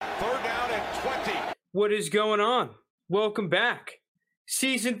We're down at 20. What is going on? Welcome back.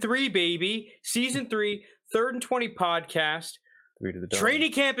 Season 3, baby. Season 3, 3rd and 20 podcast.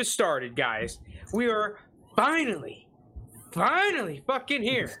 Training camp has started, guys. We are finally fucking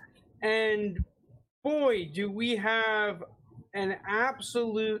here. And boy, do we have an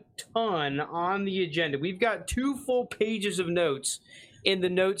absolute ton on the agenda. We've got 2 full pages of notes in the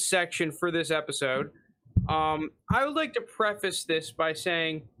notes section for this episode. I would like to preface this by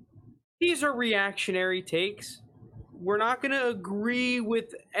saying these are reactionary takes. We're not going to agree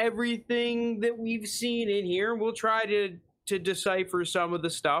with everything that we've seen in here. We'll try to decipher some of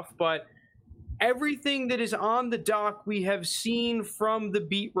the stuff, but everything that is on the dock we have seen from the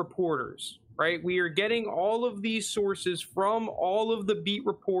beat reporters, right? We are getting all of these sources from all of the beat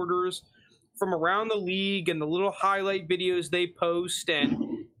reporters from around the league and the little highlight videos they post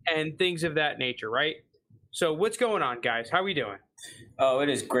and things of that nature, right? So what's going on, guys? How we doing? Oh, it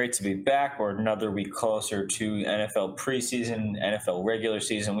is great to be back. We're another week closer to NFL preseason, NFL regular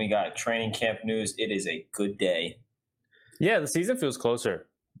season. We got training camp news. It is a good day. Yeah, the season feels closer.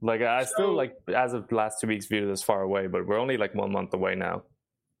 Like I still like as of the last 2 weeks view this far away, but we're only like 1 month away now.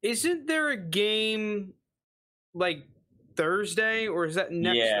 Isn't there a game like Thursday, or is that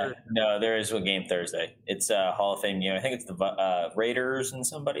next Thursday? No, there is a game Thursday. It's a Hall of Fame game. I think it's the Raiders and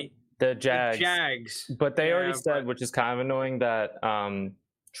somebody. The Jags. The Jags. But they already said, which is kind of annoying, that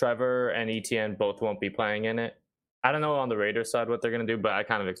Trevor and Etienne both won't be playing in it. I don't know on the Raiders side what they're going to do, but I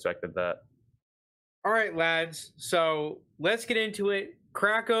kind of expected that. All right, lads. So let's get into it.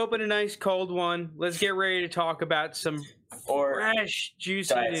 Crack open a nice cold one. Let's get ready to talk about some fresh,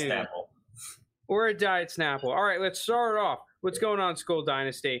 juicy news. Snapple. Or a Diet Snapple. All right, let's start it off. What's going on, Skull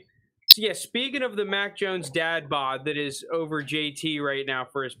Dynasty? So, yeah, speaking of the Mac Jones dad bod that is over JT right now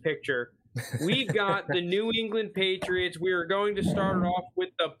for his picture, we've got the New England Patriots. We are going to start it off with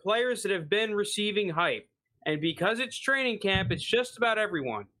the players that have been receiving hype. And because it's training camp, it's just about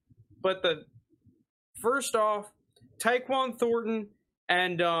everyone. But first off, Tyquan Thornton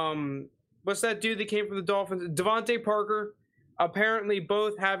and what's that dude that came from the Dolphins? Devontae Parker, apparently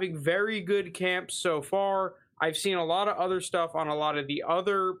both having very good camps so far. I've seen a lot of other stuff on a lot of the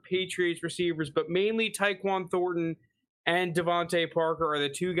other Patriots receivers, but mainly Tyquan Thornton and Devontae Parker are the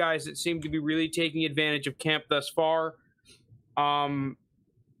 2 guys that seem to be really taking advantage of camp thus far.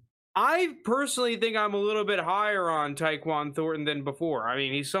 I personally think I'm a little bit higher on Tyquan Thornton than before. I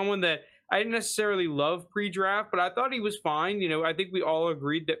mean, he's someone that I didn't necessarily love pre-draft, but I thought he was fine. You know, I think we all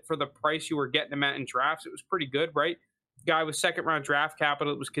agreed that for the price you were getting him at in drafts, it was pretty good, right? Guy with second-round draft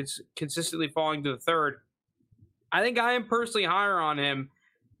capital that was consistently falling to the 3rd. I think I am personally higher on him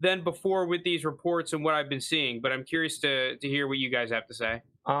than before with these reports and what I've been seeing, but I'm curious to hear what you guys have to say.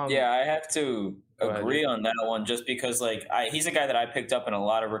 Yeah, I have to agree on that one just because he's a guy that I picked up in a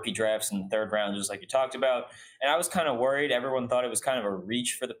lot of rookie drafts in the 3rd round, just like you talked about. And I was kind of worried. Everyone thought it was kind of a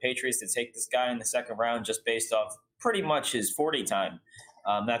reach for the Patriots to take this guy in the 2nd round just based off pretty much his 40 time.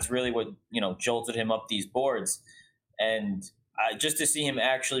 That's really what, jolted him up these boards. And just to see him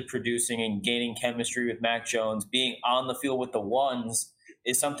actually producing and gaining chemistry with Mac Jones, being on the field with the ones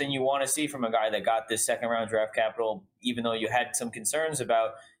is something you want to see from a guy that got this 2nd round draft capital, even though you had some concerns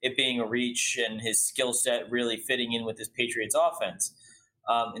about it being a reach and his skill set really fitting in with this Patriots offense.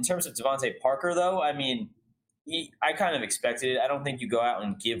 In terms of Devontae Parker, though, I mean, I kind of expected it. I don't think you go out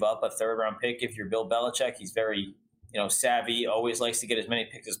and give up a 3rd round pick if you're Bill Belichick. He's very savvy, always likes to get as many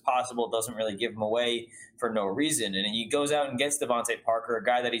picks as possible, doesn't really give them away for no reason. And he goes out and gets Devontae Parker, a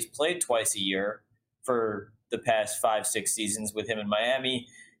guy that he's played twice a year for the past 5-6 seasons with him in Miami.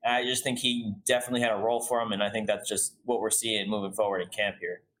 And I just think he definitely had a role for him, and I think that's just what we're seeing moving forward in camp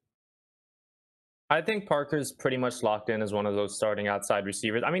here. I think Parker's pretty much locked in as one of those starting outside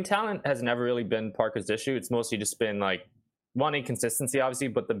receivers. I mean, talent has never really been Parker's issue. It's mostly just been one, inconsistency, obviously,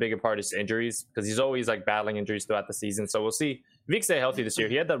 but the bigger part is injuries because he's always battling injuries throughout the season. So we'll see if he can stay healthy this year.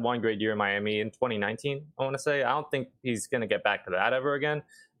 He had that one great year in Miami in 2019, I want to say. I don't think he's going to get back to that ever again.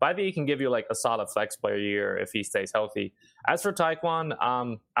 But I think he can give you a solid flex player year if he stays healthy. As for Tyquan,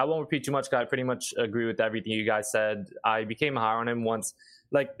 I won't repeat too much because I pretty much agree with everything you guys said. I became higher on him once.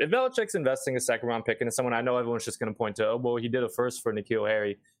 If Belichick's investing a 2nd round pick into someone, I know everyone's just going to point to, he did a first for N'Keal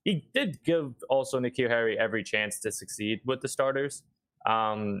Harry. He did give also N'Keal Harry every chance to succeed with the starters.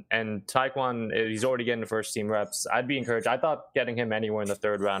 And Tyquan, he's already getting the first team reps. I'd be encouraged. I thought getting him anywhere in the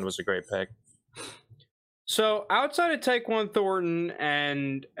 3rd round was a great pick. So outside of Tyquan Thornton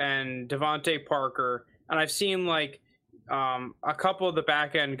and Devontae Parker, and I've seen a couple of the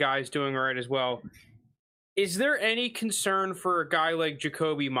back end guys doing all right as well. Is there any concern for a guy like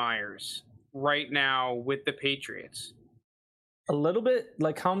Jakobi Meyers right now with the Patriots? A little bit.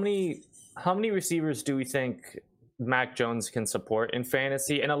 Like how many receivers do we think Mac Jones can support in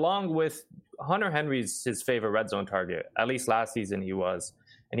fantasy? And along with Hunter Henry's his favorite red zone target. At least last season he was,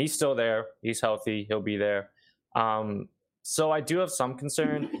 and he's still there. He's healthy. He'll be there. So I do have some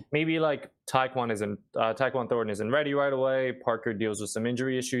concern. Maybe like Tyquan Thornton isn't ready right away. Parker deals with some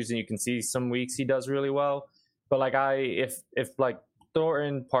injury issues, and you can see some weeks he does really well. But like if like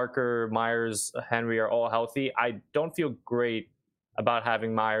Thornton, Parker, Myers, Henry are all healthy, I don't feel great about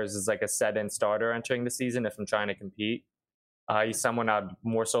having Myers as like a set-in starter entering the season if I'm trying to compete. He's someone I'd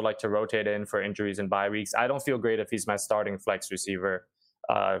more so like to rotate in for injuries and bye weeks. I don't feel great if he's my starting flex receiver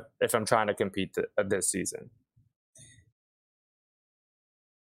if I'm trying to compete this season.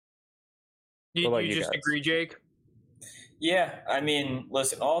 You just guys? Agree, Jake? Yeah, I mean,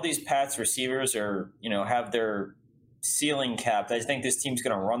 listen, all these Pats receivers are, have their ceiling capped. I think this team's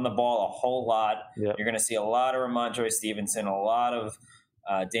going to run the ball a whole lot. Yep. You're going to see a lot of Ramondre Stevenson, a lot of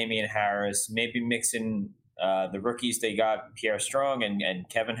Damian Harris, maybe mixing the rookies they got, Pierre Strong and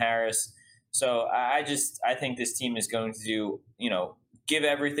Kevin Harris. So I think this team is going to do, give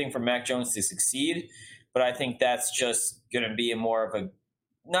everything for Mac Jones to succeed. But I think that's just going to be more of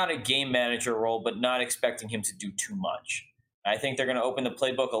not a game manager role, but not expecting him to do too much. I think they're going to open the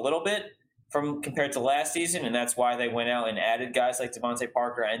playbook a little bit compared to last season, and that's why they went out and added guys like Devontae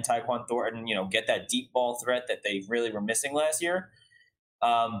Parker and Tyquan Thornton, get that deep ball threat that they really were missing last year.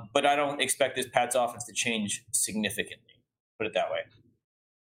 But I don't expect this Pats offense to change significantly. Put it that way.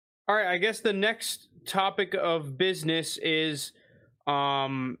 All right, I guess the next topic of business is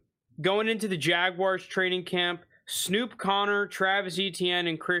going into the Jaguars training camp. Snoop Conner, Travis Etienne,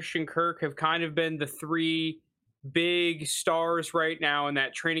 and Christian Kirk have kind of been the three big stars right now in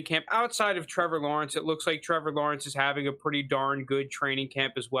that training camp. Outside of Trevor Lawrence, it looks like Trevor Lawrence is having a pretty darn good training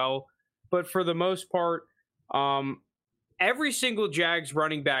camp as well. But for the most part, every single Jags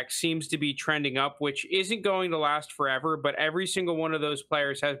running back seems to be trending up, which isn't going to last forever, but every single one of those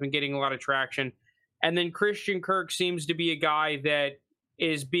players has been getting a lot of traction. And then Christian Kirk seems to be a guy that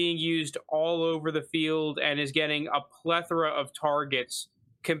is being used all over the field and is getting a plethora of targets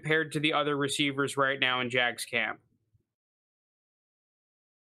compared to the other receivers right now in Jags camp.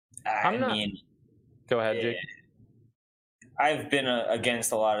 Go ahead, Jake. I've been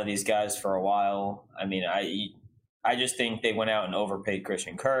against a lot of these guys for a while. I mean, I just think they went out and overpaid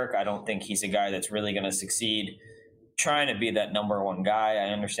Christian Kirk. I don't think he's a guy that's really going to succeed trying to be that number one guy. I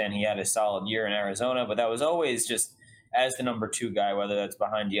understand he had a solid year in Arizona, but that was always just as the number two guy, whether that's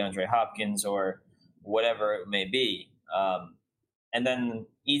behind DeAndre Hopkins or whatever it may be. And then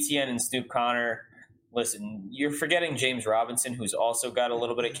Etienne and Snoop Conner, listen, you're forgetting James Robinson, who's also got a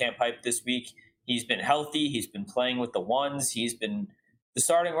little bit of camp hype this week. He's been healthy. He's been playing with the ones. He's been the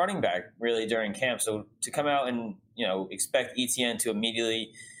starting running back really during camp. So to come out and, expect Etienne to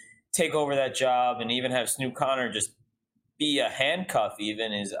immediately take over that job and even have Snoop Conner just be a handcuff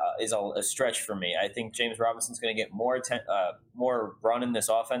even is a stretch for me. I think James Robinson's going to get more run in this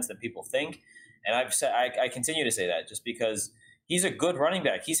offense than people think. And I continue to say that just because he's a good running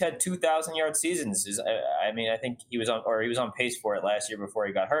back. He's had 2,000-yard seasons. I think he was on pace for it last year before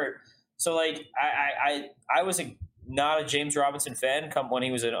he got hurt. So I was not a James Robinson fan when he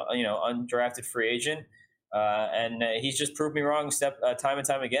was an undrafted free agent, and he's just proved me wrong time and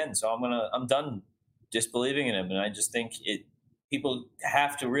time again. So I'm done disbelieving in him, and I just think people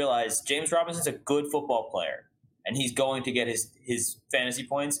have to realize James Robinson's a good football player, and he's going to get his fantasy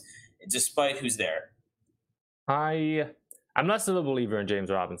points despite who's there. I'm less of a believer in James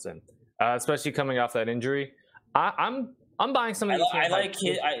Robinson, especially coming off that injury. I'm buying some of these. I like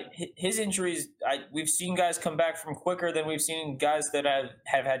his injuries. We've seen guys come back from quicker than we've seen guys that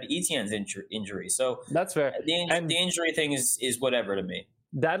have had Etienne's injury. So that's fair. The injury thing is whatever to me.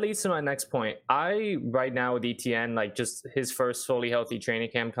 That leads to my next point. Right now with Etienne, just his first fully healthy training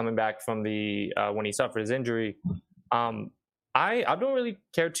camp coming back from the when he suffered his injury, I don't really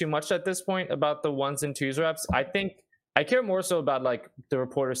care too much at this point about the 1s and 2s reps. I think I care more so about the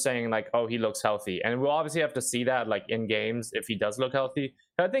reporters saying oh, he looks healthy, and we'll obviously have to see that in games if he does look healthy.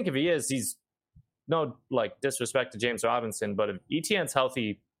 But I think if he is, he's no disrespect to James Robinson, but if Etienne's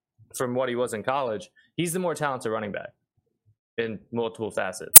healthy from what he was in college, he's the more talented running back in multiple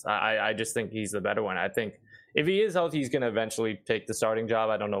facets. I just think he's the better one. I think if he is healthy, he's going to eventually take the starting job.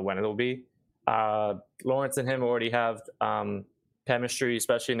 I don't know when it'll be. Lawrence and him already have chemistry,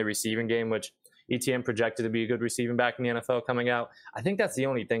 especially in the receiving game, which Etienne projected to be a good receiving back in the NFL coming out. I think that's the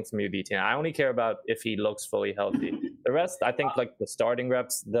only thing for me with Etienne. I only care about if he looks fully healthy. The rest, I think the starting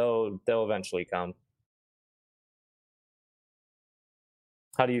reps, they'll eventually come.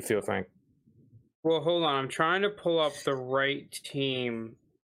 How do you feel, Frank? Well, hold on. I'm trying to pull up the right team.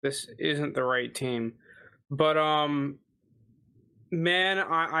 This isn't the right team. But man,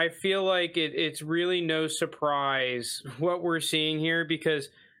 I feel like it's really no surprise what we're seeing here, because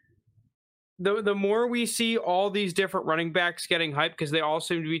the more we see all these different running backs getting hyped because they all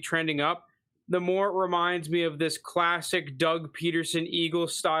seem to be trending up, the more it reminds me of this classic Doug Peterson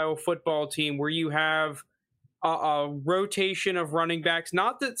Eagles style football team where you have a rotation of running backs.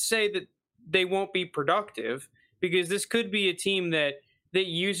 Not to say that they won't be productive, because this could be a team that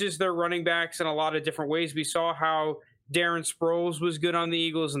uses their running backs in a lot of different ways. We saw how Darren Sproles was good on the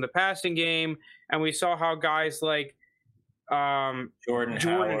Eagles in the passing game, and we saw how guys like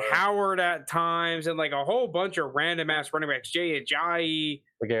Jordan Howard at times, and like a whole bunch of random ass running backs, Jay Ajayi,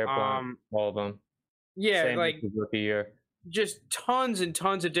 all of them. Yeah, Same like rookie year. Just tons and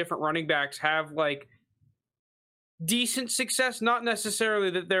tons of different running backs have like decent success. Not necessarily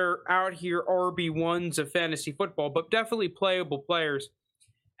that they're out here RB1s of fantasy football, but definitely playable players.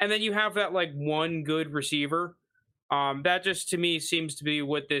 And then you have that like one good receiver. That just to me seems to be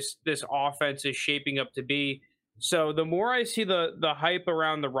what this offense is shaping up to be. So the more I see the hype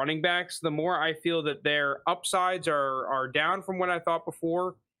around the running backs, the more I feel that their upsides are down from what I thought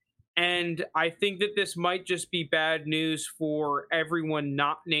before. And I think that this might just be bad news for everyone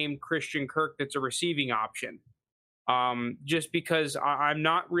not named Christian Kirk that's a receiving option. Just because I'm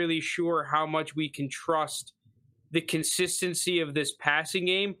not really sure how much we can trust the consistency of this passing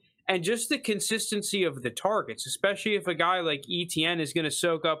game and just the consistency of the targets, especially if a guy like ETN is going to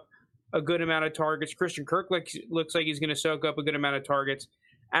soak up a good amount of targets. Christian Kirk looks like he's going to soak up a good amount of targets.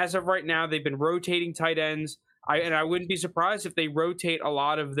 As of right now, they've been rotating tight ends. I wouldn't be surprised if they rotate a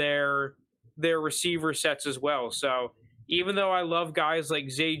lot of their receiver sets as well. So even though I love guys like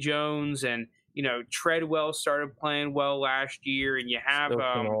Zay Jones and, you know, Treadwell started playing well last year, and you have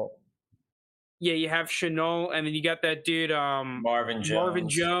you have Shenault, and then you got that dude Marvin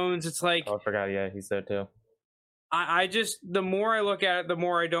Jones. It's like, I forgot. Yeah, he's there too. I just, the more I look at it, the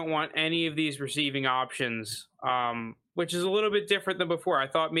more I don't want any of these receiving options, which is a little bit different than before. I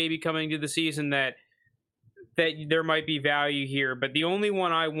thought maybe coming to the season that there might be value here, but the only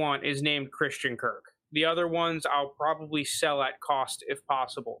one I want is named Christian Kirk. The other ones I'll probably sell at cost if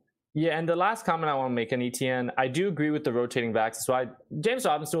possible. Yeah, and the last comment I want to make on ETN, I do agree with the rotating backs. So James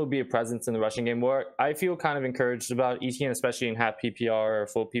Robinson will be a presence in the rushing game. Where I feel kind of encouraged about ETN, especially in half PPR or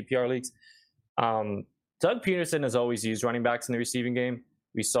full PPR leagues. Doug Peterson has always used running backs in the receiving game.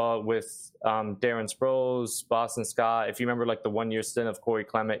 We saw it with Darren Sproles, Boston Scott. If you remember, like the 1 year stint of Corey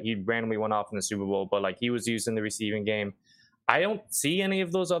Clement, he randomly went off in the Super Bowl, but like he was used in the receiving game. I don't see any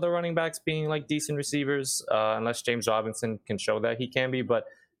of those other running backs being like decent receivers unless James Robinson can show that he can be. But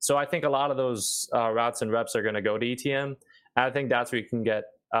so I think a lot of those routes and reps are going to go to ETN. I think that's where you can get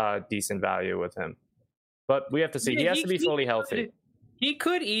decent value with him. But we have to see. He has to be fully healthy. He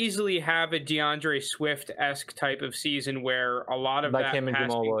could easily have a DeAndre Swift-esque type of season where a lot of like that him and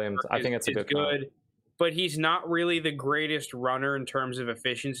Jamal Williams. I think it's a good. But he's not really the greatest runner in terms of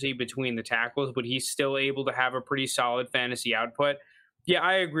efficiency between the tackles, but he's still able to have a pretty solid fantasy output. Yeah,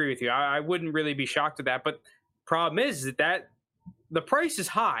 I agree with you. I wouldn't really be shocked at that. But problem is that the price is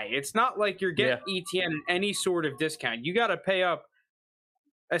high. It's not like you're getting ETN any sort of discount. You got to pay up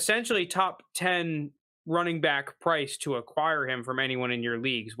essentially top 10 running back price to acquire him from anyone in your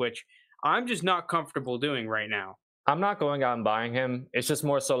leagues, which I'm just not comfortable doing right now. I'm not going out and buying him. It's just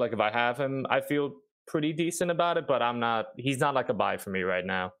more so like if I have him, I feel pretty decent about it, but he's not like a buy for me right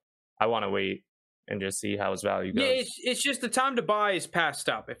now. I want to wait and just see how his value goes. Yeah, it's just the time to buy is passed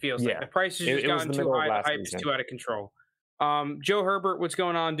up. It feels like the price has just gotten too high. The hype is too out of control. Joe Herbert, what's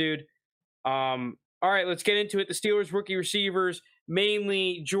going on, dude? All right, let's get into it. The Steelers rookie receivers,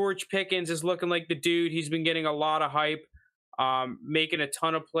 mainly George Pickens is looking like the dude. He's been getting a lot of hype, making a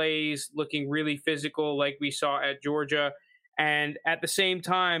ton of plays, looking really physical like we saw at Georgia. And at the same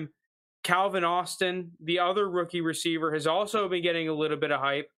time, Calvin Austin, the other rookie receiver, has also been getting a little bit of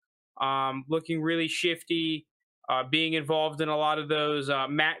hype, looking really shifty, being involved in a lot of those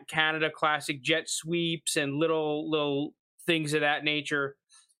Matt Canada classic jet sweeps and little things of that nature.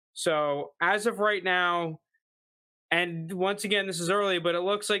 So as of right now, and once again, this is early, but it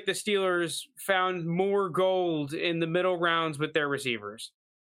looks like the Steelers found more gold in the middle rounds with their receivers.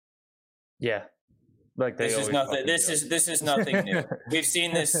 Yeah. Like this is nothing. This is nothing new. We've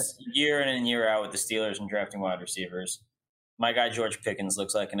seen this year in and year out with the Steelers and drafting wide receivers. My guy George Pickens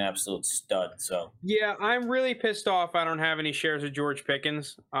looks like an absolute stud. So yeah, I'm really pissed off. I don't have any shares of George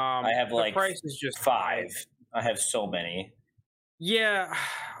Pickens. I have like the price is just 5. I have so many. Yeah,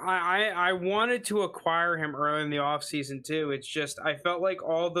 I wanted to acquire him early in the offseason too. It's just I felt like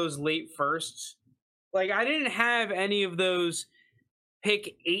all those late firsts like I didn't have any of those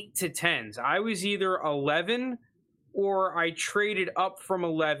pick 8 to 10s. I was either 11 or I traded up from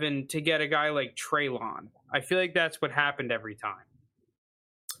 11 to get a guy like Treylon. I feel like that's what happened every time.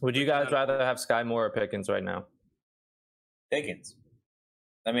 Would you guys rather have Sky Moore or Pickens right now? Pickens.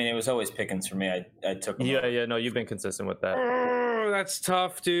 I mean, it was always Pickens for me. I took him. Yeah. No, you've been consistent with that. Oh, that's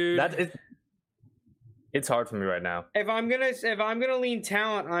tough, dude. It's hard for me right now. If I'm gonna lean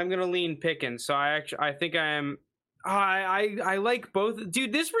talent, I'm gonna lean Pickens. So I think I am. I like both.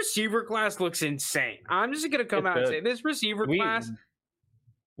 Dude, this receiver class looks insane. I'm just gonna come out and say this receiver class.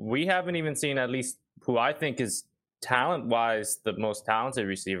 We haven't even seen at least who I think is talent-wise the most talented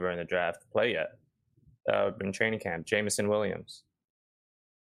receiver in the draft play yet. In training camp, Jameson Williams.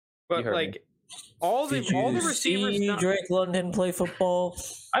 But like all the receivers. Drake London play football.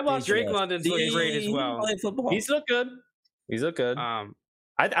 I watched Drake London's look great as well. He's looked good. I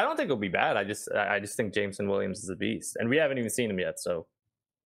don't think it'll be bad. I just think Jameson Williams is a beast, and we haven't even seen him yet. So,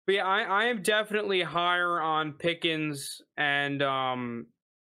 but yeah, I am definitely higher on Pickens and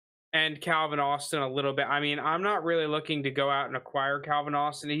Calvin Austin a little bit. I mean, I'm not really looking to go out and acquire Calvin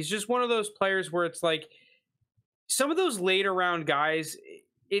Austin. He's just one of those players where it's like some of those later round guys.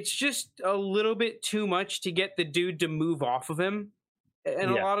 It's just a little bit too much to get the dude to move off of him. In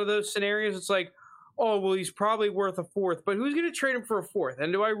a lot of those scenarios, it's like, oh, well, he's probably worth a fourth, but who's going to trade him for a fourth?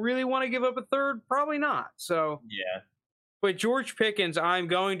 And do I really want to give up a third? Probably not. So, yeah. But George Pickens, I'm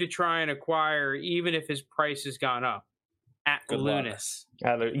going to try and acquire, even if his price has gone up. At Lunas.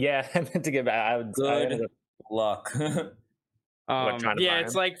 Yeah, I meant to give back. Good luck.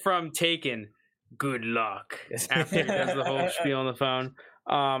 It's like from Taken. Good luck. After he does the whole spiel on the phone.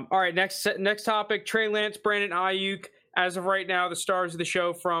 All right, next topic. Trey Lance, Brandon Ayuk. As of right now, the stars of the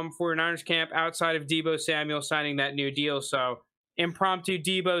show from 49ers camp outside of Deebo Samuel signing that new deal. So impromptu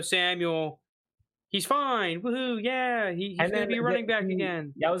Deebo Samuel, he's fine. Woohoo, yeah. He's going to be running back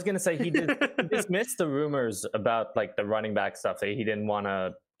again. Yeah, I was going to say he dismissed the rumors about like the running back stuff that he didn't want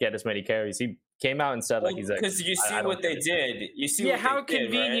to get as many carries. He came out and said he's like, because you see what they did. You see, how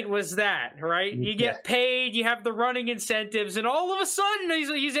convenient was that, right? You get paid, you have the running incentives, and all of a sudden he's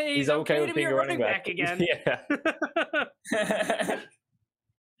okay to be a running back again. Yeah.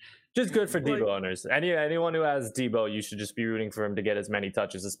 Just good for Deebo owners. Anyone who has Deebo, you should just be rooting for him to get as many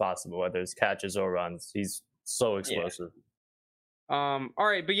touches as possible, whether it's catches or runs. He's so explosive. All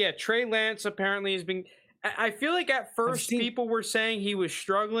right, but yeah, Trey Lance apparently has been. I feel like at first people were saying he was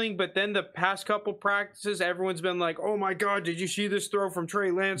struggling, but then the past couple practices, everyone's been like, "Oh my God, did you see this throw from Trey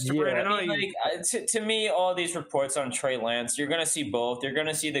Lance to Brandon Ayuk?" To me, all these reports on Trey Lance, you're going to see both. You're going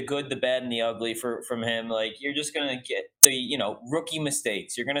to see the good, the bad, and the ugly from him. Like you're just going to get the rookie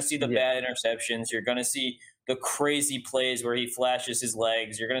mistakes. You're going to see the bad interceptions. You're going to see the crazy plays where he flashes his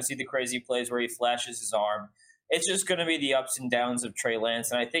legs. You're going to see the crazy plays where he flashes his arm. It's just going to be the ups and downs of Trey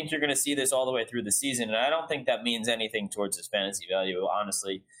Lance, and I think you're going to see this all the way through the season, and I don't think that means anything towards his fantasy value,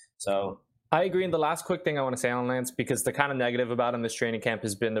 honestly. So I agree. And the last quick thing I want to say on Lance, because the kind of negative about him this training camp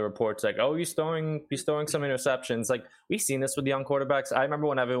has been the reports like, oh, he's throwing some interceptions. Like we've seen this with young quarterbacks. I remember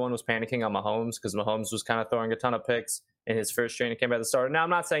when everyone was panicking on Mahomes because Mahomes was kind of throwing a ton of picks in his first training camp at the start. Now I'm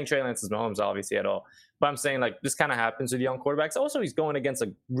not saying Trey Lance is Mahomes obviously at all, but I'm saying like this kind of happens with young quarterbacks. Also, he's going against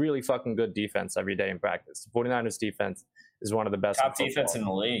a really fucking good defense every day in practice. The 49ers defense is one of the best. Top defense in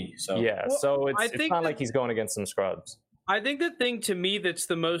the league. So yeah, so it's not like he's going against some scrubs. I think the thing to me that's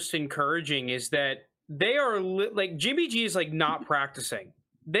the most encouraging is that they are like Jimmy G is like not practicing.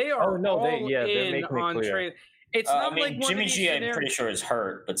 They are they're making it clear. Trey. It's not like Jimmy G. I'm pretty sure is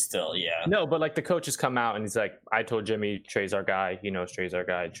hurt, but still, yeah. No, but like the coach has come out and he's like, I told Jimmy Trey's our guy. He knows Trey's our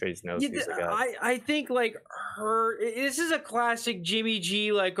guy. Trey knows he's our guy. I think like this is a classic Jimmy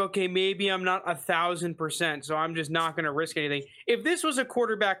G. Like, okay, maybe I'm not 1,000%, so I'm just not going to risk anything. If this was a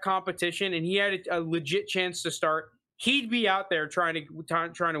quarterback competition and he had a legit chance to start, he'd be out there trying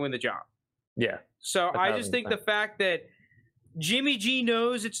to win the job. Yeah. So I just think the fact that Jimmy G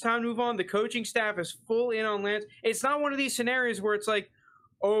knows it's time to move on. The coaching staff is full in on Lance. It's not one of these scenarios where it's like,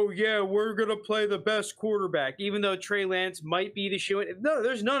 oh, yeah, we're going to play the best quarterback, even though Trey Lance might be the shoe. No,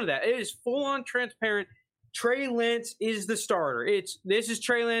 there's none of that. It is full on transparent. Trey Lance is the starter. This is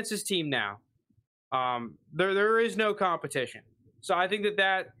Trey Lance's team now. There is no competition. So I think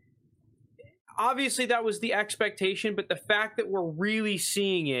that obviously that was the expectation, but the fact that we're really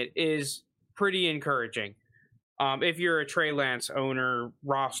seeing it is pretty encouraging. If you're a Trey Lance owner,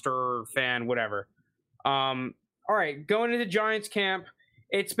 roster, fan, whatever. All right, going into Giants camp,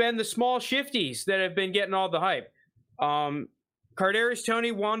 it's been the small shifties that have been getting all the hype. Kadarius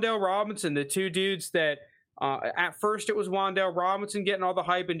Toney, Wan'Dale Robinson, the two dudes that At first, it was Wan'Dale Robinson getting all the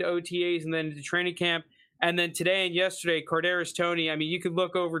hype into OTAs and then into training camp. And then today and yesterday, Kadarius Toney. I mean, you could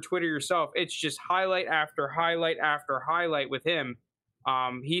look over Twitter yourself. It's just highlight after highlight after highlight with him.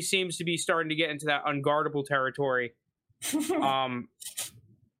 He seems to be starting to get into that unguardable territory. It's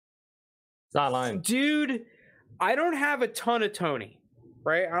not lying. Dude, I don't have a ton of Toney,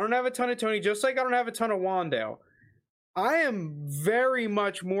 right? I don't have a ton of Toney, just like I don't have a ton of Wan'Dale. I am very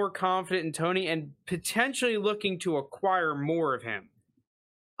much more confident in Toney and potentially looking to acquire more of him.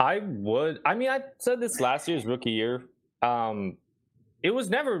 I said this last year's rookie year. It was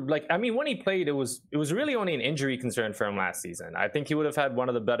never when he played, it was really only an injury concern for him last season. I think he would have had one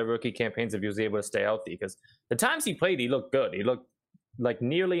of the better rookie campaigns if he was able to stay healthy, because the times he played, he looked good. He looked like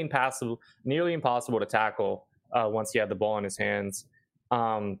nearly impossible to tackle once he had the ball in his hands.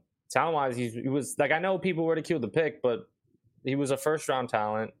 Talent-wise, he was like, I know people ridiculed the pick, but he was a first-round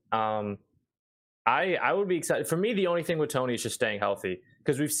talent. I would be excited. For me, the only thing with Toney is just staying healthy,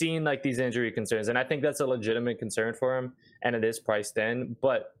 because we've seen like these injury concerns, and I think that's a legitimate concern for him, and it is priced in.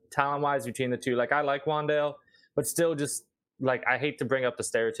 But talent-wise, between the two, like I like Wan'Dale, but still, just like I hate to bring up the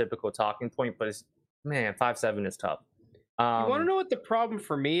stereotypical talking point, but it's 5'7" is tough. You want to know what the problem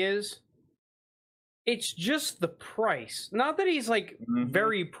for me is? It's just the price. Not that he's like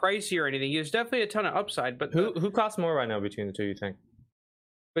very pricey or anything. There's definitely a ton of upside. But who costs more right now between the two, you think?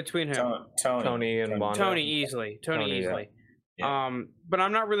 Between him, Toney and Wan'Dale. Toney easily. Yeah. But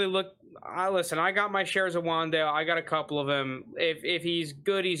I'm not really listen, I got my shares of Wan'Dale. I got a couple of them. If he's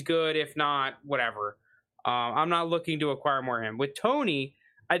good, he's good. If not, whatever. I'm not looking to acquire more of him. With Toney,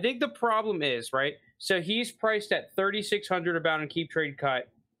 I think the problem is, right? So he's priced at $3,600 about in keep trade cut.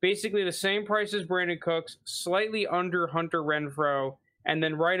 Basically the same price as Brandon Cooks, slightly under Hunter Renfrow, and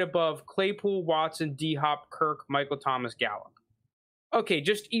then right above Claypool, Watson, D-Hop, Kirk, Michael Thomas, Gallup. Okay,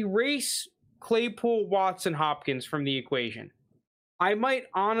 just erase Claypool, Watson, Hopkins from the equation. I might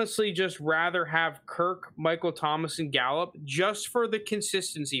honestly just rather have Kirk, Michael Thomas, and Gallup just for the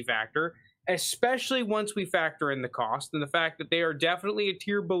consistency factor, especially once we factor in the cost and the fact that they are definitely a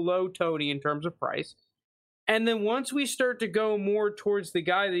tier below Toney in terms of price. And then once we start to go more towards the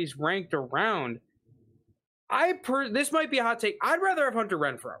guy that he's ranked around, this might be a hot take. I'd rather have Hunter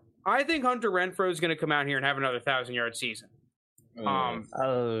Renfrow. I think Hunter Renfrow is going to come out here and have another 1,000-yard season. And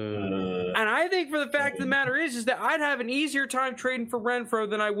I think for the fact of the matter is that I'd have an easier time trading for Renfrow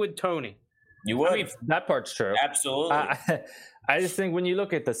than I would Toney. You would. I mean, that part's true. Absolutely. I just think when you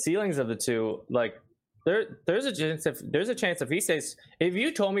look at the ceilings of the two, like there's a chance if he stays. If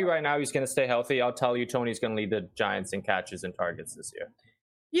you told me right now he's going to stay healthy, I'll tell you Toney's going to lead the Giants in catches and targets this year.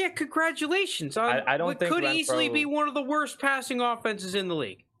 Yeah, congratulations. I don't think could Renfrow easily be one of the worst passing offenses in the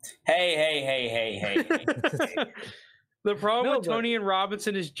league. Hey. The problem with Toney and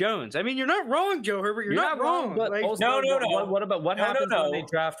Robinson is Jones. I mean, you're not wrong, Joe Herbert. You're not wrong. But like, also, no. What happens when they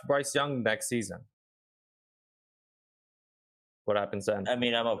draft Bryce Young next season? What happens then? I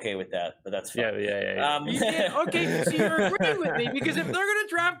mean, I'm okay with that, but that's fine. Yeah. Okay, so you're agreeing with me, because if they're going to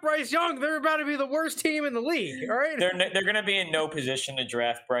draft Bryce Young, they're about to be the worst team in the league. All right, they're going to be in no position to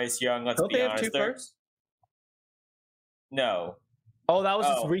draft Bryce Young. Let's be honest. Have 2 firsts? No. Oh, that was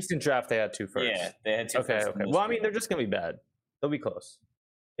this recent draft. They had 2 firsts. Yeah, they had 2 firsts. Okay. Well, I mean, they're just going to be bad. They'll be close.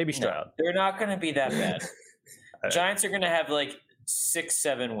 Maybe Stroud. No, they're not going to be that bad. Giants are going to have like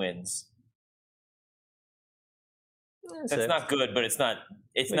 6-7 wins. That's not good, but it's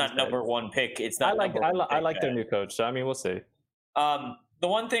not number 1 pick. It's not. I like their new coach. So I mean, we'll see. The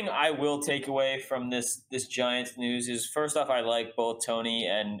one thing I will take away from this Giants news is, first off, I like both Toney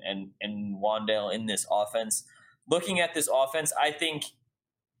and Wan'Dale in this offense. Looking at this offense, I think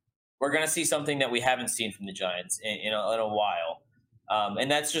we're going to see something that we haven't seen from the Giants in a while, and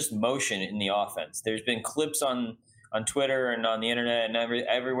that's just motion in the offense. There's been clips on Twitter and on the internet and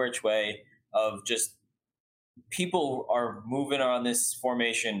every which way of just people are moving on this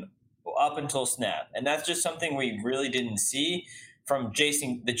formation up until snap, and that's just something we really didn't see from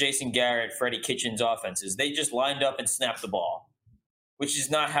the Jason Garrett, Freddie Kitchens offenses. They just lined up and snapped the ball, which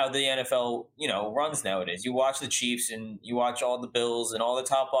is not how the NFL, runs nowadays. You watch the Chiefs and you watch all the Bills and all the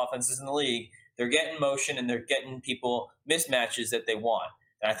top offenses in the league. They're getting motion and they're getting people mismatches that they want.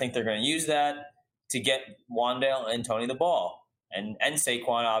 And I think they're going to use that to get Wan'Dale and Toney the ball. And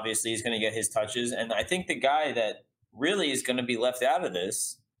Saquon, obviously, is going to get his touches. And I think the guy that really is going to be left out of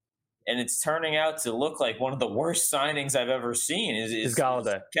this, and it's turning out to look like one of the worst signings I've ever seen, is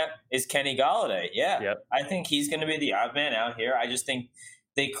Golladay. Is Kenny Golladay. Yeah. Yep. I think he's going to be the odd man out here. I just think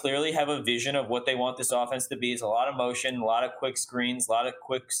they clearly have a vision of what they want this offense to be. It's a lot of motion, a lot of quick screens, a lot of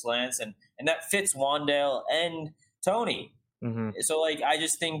quick slants, and that fits Wan'Dale and Toney. So, like, I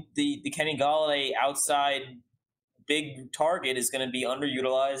just think the Kenny Golladay outside big target is going to be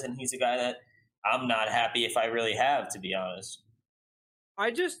underutilized, and he's a guy that I'm not happy if I really have, to be honest.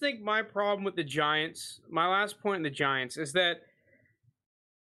 I just think my problem with the Giants, my last point in the Giants, is that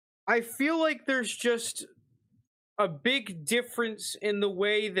I feel like there's just a big difference in the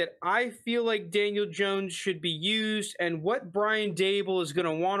way that I feel like Daniel Jones should be used and what Brian Daboll is going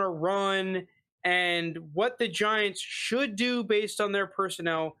to want to run and what the Giants should do based on their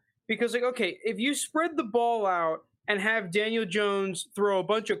personnel. Because, like, okay, if you spread the ball out and have Daniel Jones throw a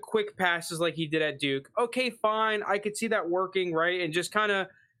bunch of quick passes like he did at Duke, okay, fine. I could see that working, right? And just kind of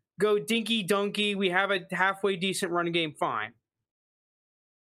go dinky dunky. We have a halfway decent running game, fine.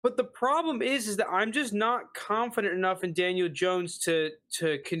 But the problem is that I'm just not confident enough in Daniel Jones to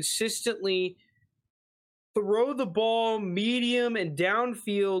consistently throw the ball medium and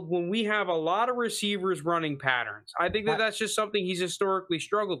downfield when we have a lot of receivers running patterns. I think that that's just something he's historically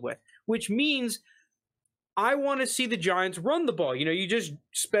struggled with, which means I want to see the Giants run the ball. You know, you just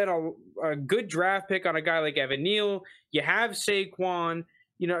spent a good draft pick on a guy like Evan Neal. You have Saquon.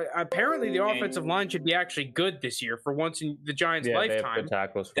 You know, apparently the offensive line should be actually good this year for once in the Giants' lifetime. They have the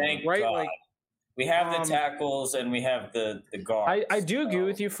tackles. Thank right? God. Like, we have the tackles and we have the guards. I do agree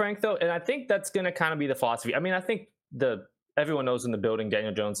with you, Frank, though, and I think that's going to kind of be the philosophy. I mean, I think everyone knows in the building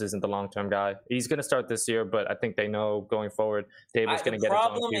Daniel Jones isn't the long-term guy. He's going to start this year, but I think they know going forward Daboll's going to get his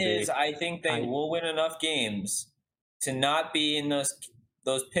own QB. The problem is I think they will win enough games to not be in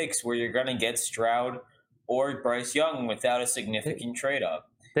those picks where you're going to get Stroud or Bryce Young without a significant trade-up.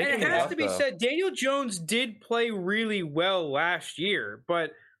 And it has to be said, Daniel Jones did play really well last year,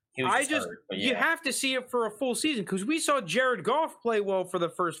 but you have to see it for a full season because we saw Jared Goff play well for the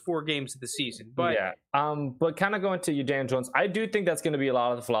first 4 games of the season. But but kind of going to you, Daniel Jones, I do think that's going to be a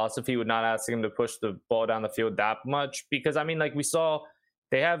lot of the philosophy with not asking him to push the ball down the field that much because, I mean, like we saw,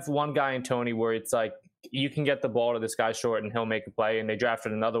 they have one guy in Tony where it's like you can get the ball to this guy short and he'll make a play, and they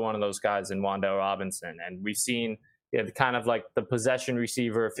drafted another one of those guys in Wan'Dale Robinson, and we've seen kind of like the possession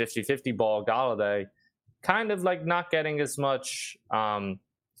receiver 50-50 ball Golladay kind of like not getting as much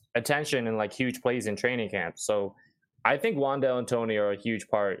attention and like huge plays in training camp. So I think Wan'Dale and Tony are a huge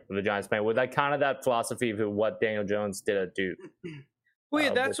part of the Giants plan with like kind of that philosophy of what Daniel Jones did at Duke. Well,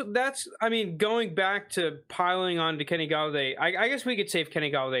 yeah, that's. I mean, going back to piling on to Kenny Golladay, I guess we could save Kenny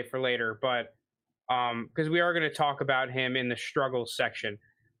Golladay for later, but because we are going to talk about him in the struggles section.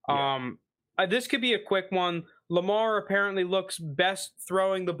 This could be a quick one. Lamar apparently looks best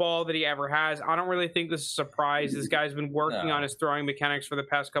throwing the ball that he ever has. I don't really think this is a surprise. This guy's been working on his throwing mechanics for the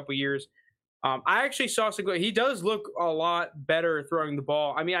past couple years. I actually saw some. He does look a lot better throwing the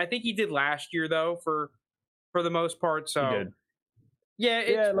ball. I mean, I think he did last year though, for the most part. So he did.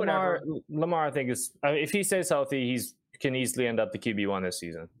 Yeah, Lamar, I think is if he stays healthy, can easily end up the QB1 this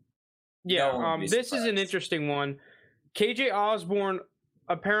season. Yeah, this is an interesting one. KJ Osborne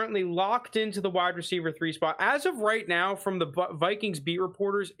apparently locked into the wide receiver 3 spot. As of right now, from the Vikings beat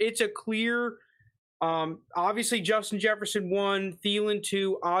reporters, it's a clear, obviously Justin Jefferson 1, Thielen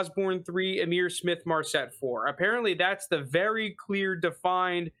 2, Osborne 3, Amir Smith-Marset 4. Apparently that's the very clear,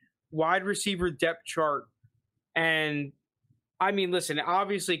 defined wide receiver depth chart. And I mean, listen,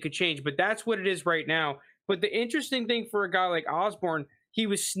 obviously it could change, but that's what it is right now. But the interesting thing for a guy like Osborne, he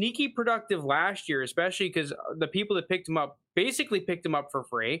was sneaky productive last year, especially because the people that picked him up basically picked him up for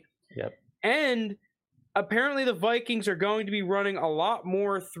free. Yep. And apparently the Vikings are going to be running a lot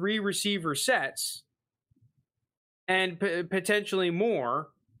more 3 receiver sets and potentially more,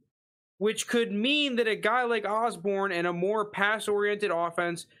 which could mean that a guy like Osborne and a more pass-oriented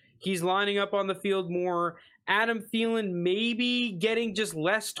offense, he's lining up on the field more. Adam Thielen maybe getting just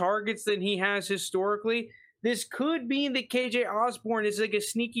less targets than he has historically. This could mean that KJ Osborne is like a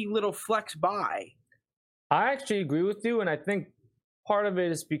sneaky little flex buy. I actually agree with you, and I think part of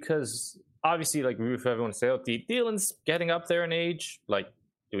it is because obviously, like root for everyone to say, Thielen's getting up there in age. Like,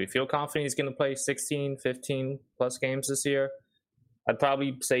 do we feel confident he's going to play 16, 15 plus games this year? I'd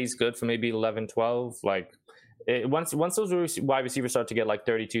probably say he's good for maybe 11, 12. Like, once those wide receivers start to get like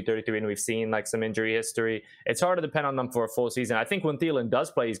 32, 33, and we've seen like some injury history, it's hard to depend on them for a full season. I think when Thielen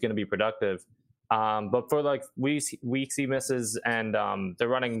does play, he's going to be productive. But for like weeks he misses, and they're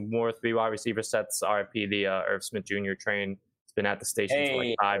running more 3 wide receiver sets. RFP the Irv Smith Jr. train. It's been at the station for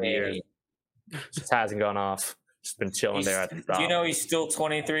like 5 years. Just hasn't gone off. Just been chilling there at the top. Do you know he's still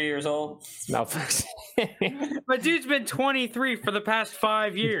 23 years old? No. But dude's been 23 for the past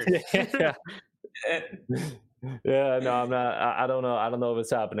 5 years. Yeah, no, I'm not. I don't know. I don't know if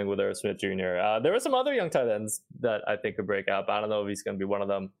it's happening with Irv Smith Jr. There are some other young tight ends that I think could break out. I don't know if he's going to be one of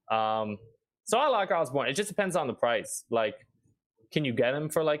them. So I like Osborne. It just depends on the price. Like, can you get him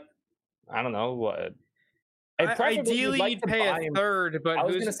for like, I don't know what? Ideally, you'd pay a third, but I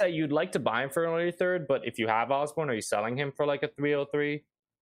was going to say you'd like to buy him for an early third, but if you have Osborne, are you selling him for like a 303?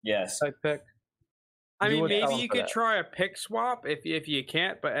 Yes. Type pick. I mean, maybe you could try a pick swap if you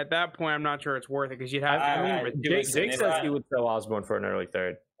can't, but at that point, I'm not sure it's worth it because you'd have. Jake says he would sell Osborne for an early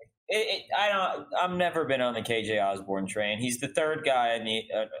third. I've never been on the KJ Osborne train. He's the third guy in the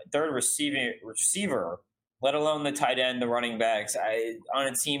third receiver, let alone the tight end, the running backs. On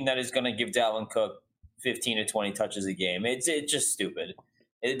a team that is going to give Dalvin Cook 15 to 20 touches a game. It's just stupid.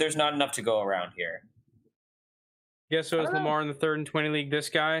 There's not enough to go around here. Yeah, so is Lamar in the 3rd and 20 league this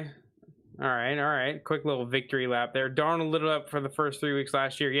guy? All right. Quick little victory lap there. Darnold lit it up for the first 3 weeks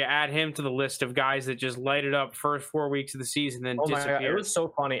last year. Yeah, add him to the list of guys that just light it up first 4 weeks of the season, then disappear. It was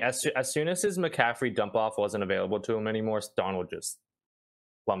so funny. As soon as his McCaffrey dump off wasn't available to him anymore, Darnold just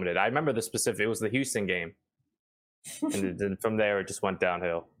plummeted. I remember it was the Houston game. And then from there, it just went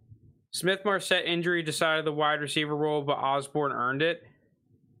downhill. Smith-Marsette injury decided the wide receiver role, but Osborne earned it.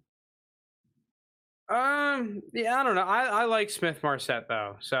 Yeah, I don't know. I like Smith-Marsette,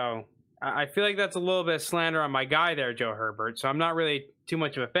 though. So I feel like that's a little bit of slander on my guy there, Joe Herbert. So I'm not really too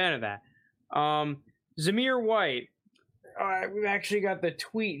much of a fan of that. Zamir White. We've actually got the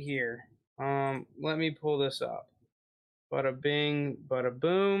tweet here. Let me pull this up. Bada bing, bada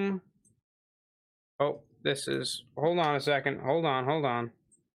boom. Oh, hold on a second. Hold on.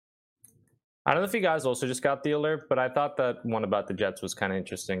 I don't know if you guys also just got the alert, but I thought that one about the Jets was kind of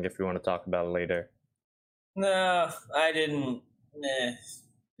interesting if you want to talk about it later. No, I didn't.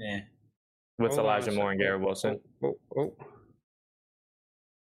 Nah. With Elijah Moore and Garrett Wilson.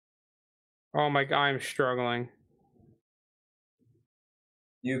 Oh my God, I'm struggling.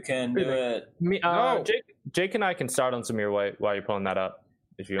 You can do it. No. Jake and I can start on Zamir White while you're pulling that up.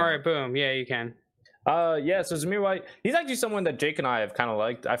 If you All right, boom. Yeah, you can. Yeah, so Zamir White, he's actually someone that Jake and I have kind of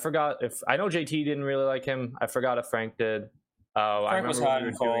liked. I know JT didn't really like him. I forgot if Frank did. Frank was hot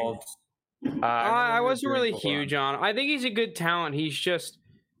and cold. I wasn't really huge on him. I think he's a good talent. He's just,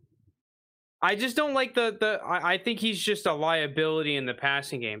 I just don't like I think he's just a liability in the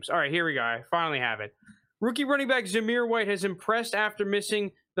passing games. All right, here we go. I finally have it. Rookie running back Zamir White has impressed after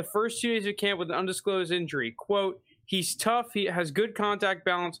missing the first 2 days of camp with an undisclosed injury. Quote, he's tough, he has good contact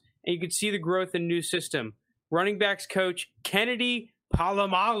balance, and you can see the growth in new system. Running backs coach Kennedy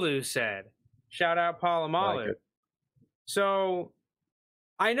Palomalu said. Shout out Palomalu. Like so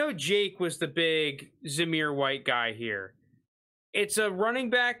I know Jake was the big Zamir White guy here. It's a running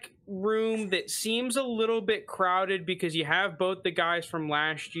back room that seems a little bit crowded because you have both the guys from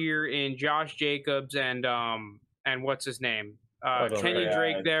last year in Josh Jacobs and what's his name? Kenyon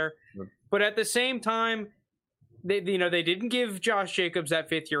Drake there. But at the same time, they didn't give Josh Jacobs that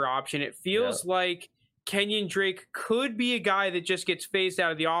 5th-year option. It feels like Kenyon Drake could be a guy that just gets phased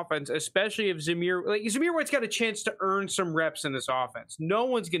out of the offense, especially if Zamir White's got a chance to earn some reps in this offense. No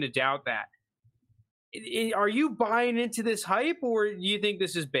one's going to doubt that. Are you buying into this hype, or do you think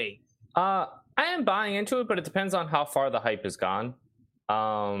this is bait? I am buying into it, but it depends on how far the hype has gone.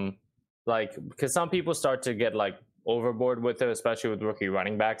 Because some people start to get like overboard with it, especially with rookie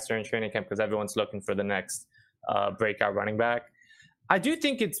running backs during training camp, because everyone's looking for the next breakout running back. I do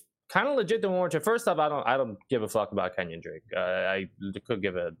think it's kind of legit to warrant it. First off, I don't give a fuck about Kenyon Drake. I could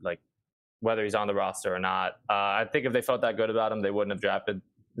give a whether he's on the roster or not. I think if they felt that good about him, they wouldn't have drafted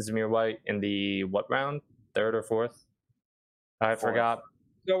Zamir White in the what round? 3rd or 4th? I forgot.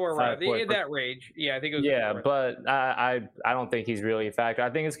 So we're right in that range. Yeah, I think it was. Yeah, but I don't think he's really a factor. I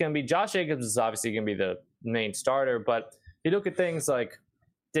think it's going to be Josh Jacobs is obviously going to be the main starter, but you look at things like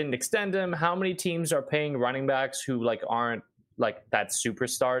didn't extend him. How many teams are paying running backs who aren't that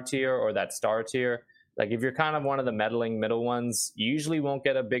superstar tier or that star tier? If you're kind of one of the meddling middle ones, you usually won't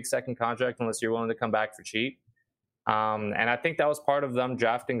get a big second contract unless you're willing to come back for cheap. And I think that was part of them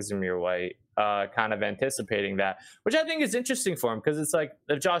drafting Zamir White, kind of anticipating that, which I think is interesting for him because it's like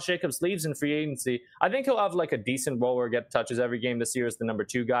if Josh Jacobs leaves in free agency, I think he'll have a decent role where he gets touches every game this year as the number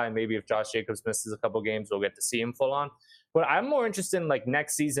 2 guy. And maybe if Josh Jacobs misses a couple games, we'll get to see him full on. But I'm more interested in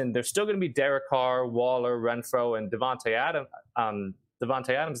next season. There's still going to be Derek Carr, Waller, Renfro, and Devontae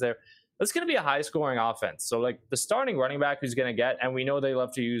Adams there. It's going to be a high-scoring offense. So, the starting running back who's going to get, and we know they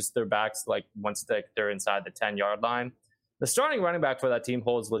love to use their backs, once they're inside the 10-yard line. The starting running back for that team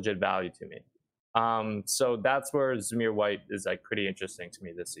holds legit value to me. So that's where Zamir White is, pretty interesting to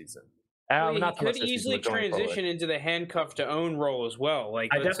me this season. He could easily transition into the handcuff to own role as well.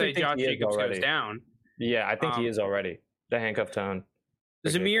 Let's say Josh Jacobs goes down. Yeah, I think he is already the handcuff to own.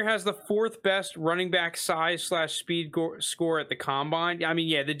 Zamir has the 4th best running back size / speed score at the combine. I mean,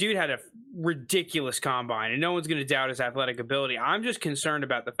 yeah, the dude had a ridiculous combine, and no one's going to doubt his athletic ability. I'm just concerned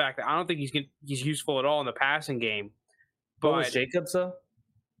about the fact that I don't think he's useful at all in the passing game. But what was Jacobs though?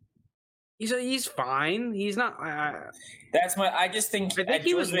 He's fine. He's not. That's my. I just think. I think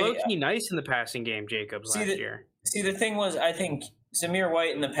he was low key nice in the passing game, Jacobs, last year. See, the thing was, I think Zamir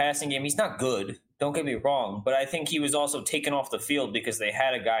White in the passing game, he's not good. Don't get me wrong, but I think he was also taken off the field because they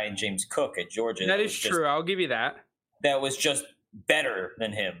had a guy in James Cook at Georgia. That is true. I'll give you that. That was just better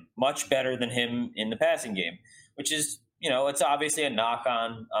than him, much better than him in the passing game, which is, it's obviously a knock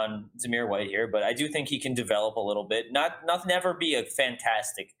on Zamir White here, but I do think he can develop a little bit. Not never be a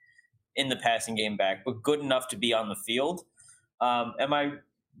fantastic in the passing game back, but good enough to be on the field. Am I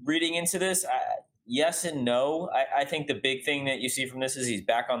reading into this? Yes and no. I think the big thing that you see from this is he's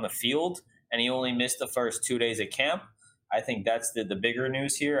back on the field, and he only missed the first 2 days at camp. I think that's the bigger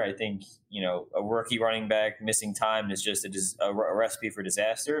news here. I think, a rookie running back missing time is just a recipe for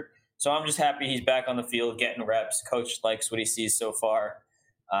disaster. So I'm just happy he's back on the field, getting reps. Coach likes what he sees so far.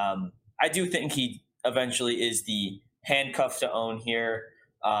 I do think he eventually is the handcuff to own here.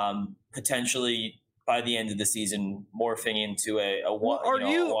 Potentially by the end of the season, morphing into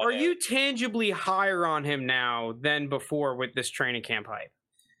Are you tangibly higher on him now than before with this training camp hype?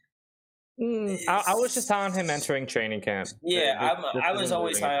 I was just high on him entering training camp. Yeah, I was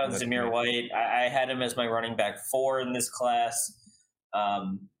always high on Zamir White. I had him as my running back 4 in this class.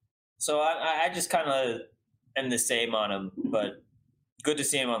 So I just kind of am the same on him, but good to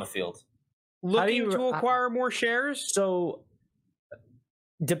see him on the field. Looking to acquire more shares? So,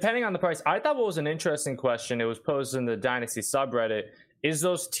 depending on the price, I thought what was an interesting question, it was posed in the Dynasty subreddit, is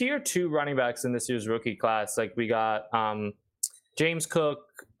those tier 2 running backs in this year's rookie class. Like we got James Cook,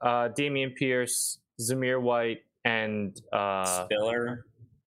 Dameon Pierce, Zamir White, and Spiller.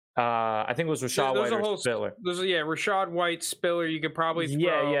 I think it was Rashad White or Spiller. Rashad White, Spiller. You could probably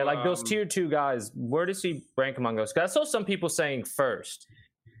throw, like those tier 2 guys. Where does he rank among those? Because I saw some people saying first.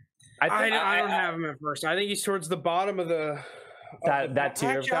 I don't have him at first. I think he's towards the bottom of the that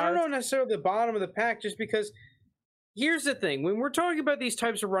tier of guys. I don't know necessarily the bottom of the pack, just because. Here's the thing. When we're talking about these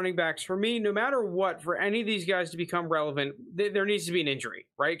types of running backs, for me, no matter what, for any of these guys to become relevant, there needs to be an injury,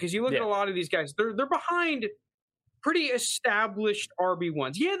 right? Because you look at a lot of these guys, they're behind pretty established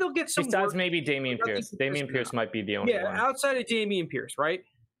RB1s. Yeah, they'll get some. Besides maybe Dameon Pierce. Dameon Pierce might be the only one. Yeah, outside of Dameon Pierce, right?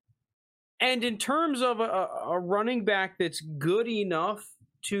 And in terms of a running back that's good enough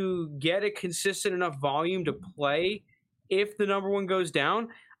to get a consistent enough volume to play if the number one goes down,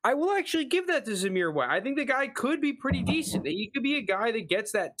 I will actually give that to Zamir White. I think the guy could be pretty decent. He could be a guy that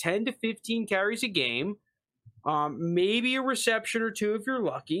gets that 10 to 15 carries a game, maybe a reception or 2 if you're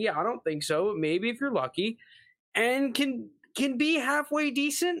lucky. I don't think so, but maybe if you're lucky, and can be halfway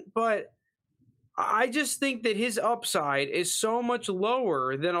decent. But I just think that his upside is so much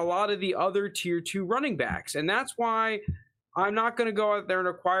lower than a lot of the other tier 2 running backs, and that's why I'm not going to go out there and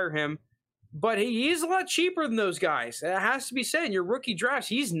acquire him. But he is a lot cheaper than those guys. It has to be said. In your rookie drafts,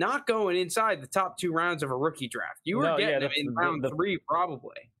 he's not going inside the top 2 rounds of a rookie draft. You were getting him in round 3,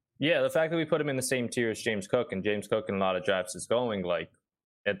 probably. Yeah, the fact that we put him in the same tier as James Cook, and James Cook in a lot of drafts is going like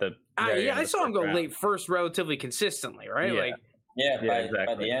at the. I saw him go late first relatively consistently, right? Yeah.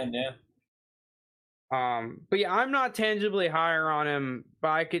 By the end, yeah. But yeah, I'm not tangibly higher on him,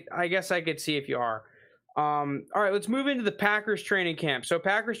 but I guess I could see if you are. All right, let's move into the Packers training camp. So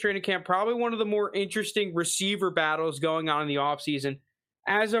Packers training camp, probably one of the more interesting receiver battles going on in the offseason.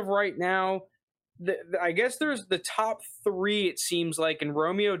 As of right now, I guess there's the top 3, it seems like, and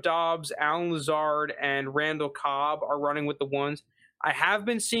Romeo Doubs, Allen Lazard, and Randall Cobb are running with the 1s. I have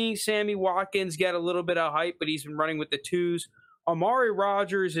been seeing Sammy Watkins get a little bit of hype, but he's been running with the 2s. Amari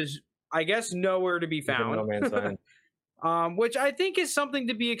Rodgers is, I guess, nowhere to be found. Which I think is something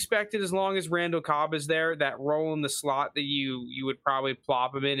to be expected as long as Randall Cobb is there. That role in the slot that you would probably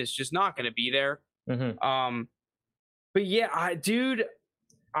plop him in is just not going to be there. Mm-hmm. But yeah,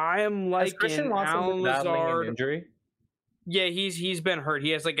 I am liking Allen Lazard. Injury? Yeah, he's been hurt. He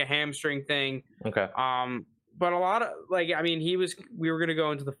has like a hamstring thing. Okay. But a lot of we were going to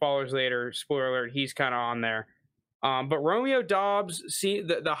go into the fallers later. Spoiler alert, he's kind of on there. But Romeo Doubs,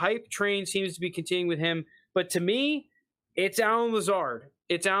 the hype train seems to be continuing with him. But to me, it's Allen Lazard.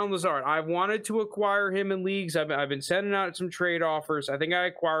 I've wanted to acquire him in leagues. I've been sending out some trade offers. I think I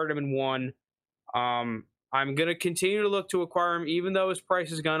acquired him in 1. I'm going to continue to look to acquire him, even though his price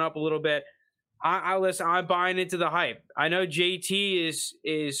has gone up a little bit. Listen, I'm buying into the hype. I know JT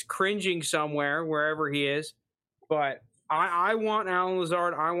is cringing somewhere, wherever he is, but I want Allen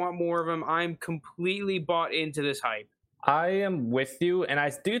Lazard. I want more of him. I'm completely bought into this hype. I am with you, and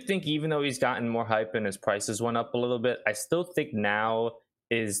I do think even though he's gotten more hype and his prices went up a little bit, I still think now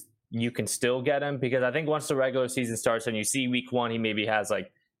is you can still get him, because I think once the regular season starts and you see week 1, he maybe has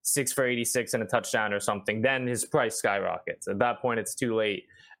like 6 for 86 and a touchdown or something, then his price skyrockets. At that point, it's too late.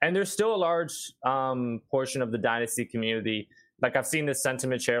 And there's still a large portion of the dynasty community. Like, I've seen this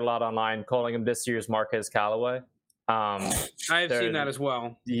sentiment shared a lot online, calling him this year's Marquez Callaway. I've seen that as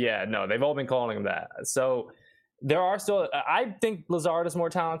well. Yeah, no, they've all been calling him that. So there are still, I think Lazard is more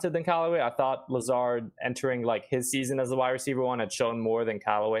talented than Callaway. I thought Lazard entering like his season as the wide receiver 1 had shown more than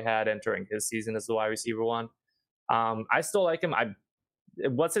Callaway had entering his season as the wide receiver 1. I still like him.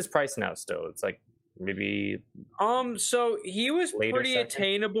 What's his price now still? It's like maybe so he was pretty second.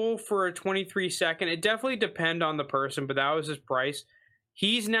 attainable for a 23 second. It definitely depend on the person, but that was his price.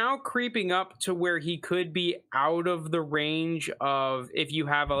 He's now creeping up to where he could be out of the range of, if you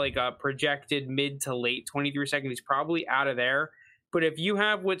have a projected mid to late 23 second, he's probably out of there. But if you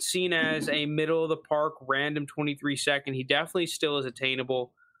have what's seen as a middle of the park random 23 second, he definitely still is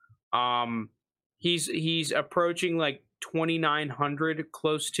attainable. He's approaching like 2,900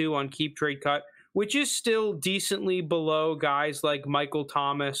 close to on Keep Trade Cut, which is still decently below guys like Michael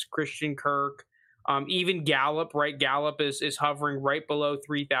Thomas, Christian Kirk, even Gallup, right? Gallup is hovering right below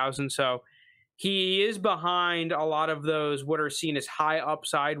 3,000. So he is behind a lot of those what are seen as high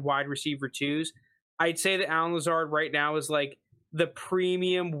upside wide receiver 2s. I'd say that Allen Lazard right now is like the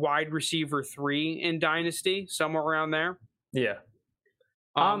premium wide receiver 3 in Dynasty, somewhere around there. Yeah.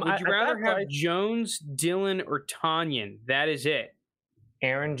 Would you rather have Jones, Dillon, or Tonyan? That is it.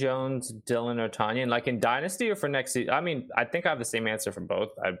 Aaron Jones, Dillon, or Tonyan, like in Dynasty or for next season? I mean, I think I have the same answer for both.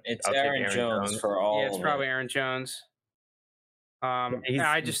 I'll take Aaron Jones for all. Yeah, it's probably Aaron Jones.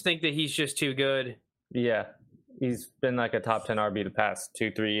 I just think that he's just too good. Yeah, he's been like a top 10 RB the past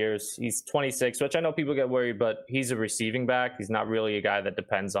 2-3 years. He's 26, which I know people get worried, but he's a receiving back. He's not really a guy that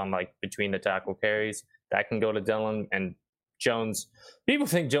depends on like between the tackle carries. That can go to Dillon and Jones. People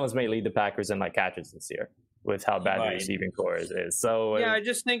think Jones may lead the Packers in like catches this year with how bad the receiving core is. So yeah, I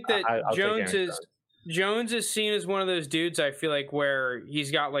just think that Jones is seen as one of those dudes, I feel like, where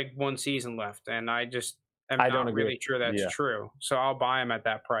he's got like 1 season left, and I just am not really sure that's true. So I'll buy him at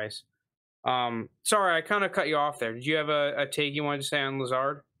that price. Sorry, I kind of cut you off there. Did you have a take you wanted to say on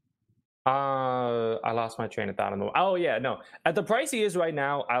Lazard? I lost my train of thought on the. Oh yeah, no. At the price he is right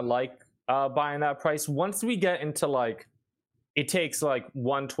now, I like buying that price. Once we get into like, it takes like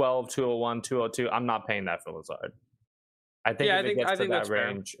 112, 201, 202. I'm not paying that for Lazard. I think if it gets to that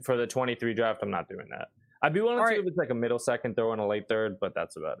range for the 23 draft, I'm not doing that. I'd be willing to if it's like a middle second, throw in a late third, but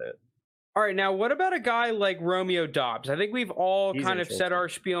that's about it. All right, now what about a guy like Romeo Doubs? I think we've all kind of set our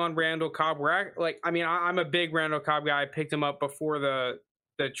spiel on Randall Cobb. I'm a big Randall Cobb guy. I picked him up before the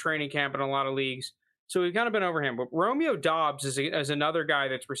training camp in a lot of leagues, so we've kind of been over him. But Romeo Doubs is another guy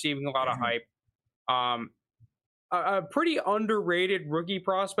that's receiving a lot of hype. A pretty underrated rookie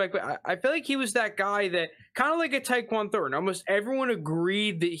prospect, but I feel like he was that guy that kind of like a Tyquan Thornton. Almost everyone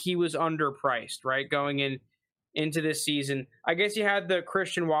agreed that he was underpriced, right? Going into this season. I guess you had the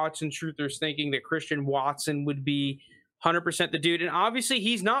Christian Watson truthers thinking that Christian Watson would be 100% the dude. And obviously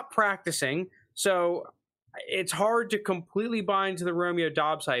he's not practicing, so it's hard to completely buy into the Romeo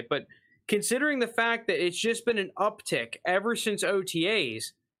Doubs hype. But considering the fact that it's just been an uptick ever since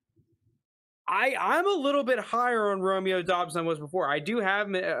OTAs, I'm a little bit higher on Romeo Doubs than I was before. I do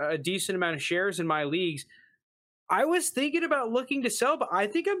have a decent amount of shares in my leagues. I was thinking about looking to sell, but I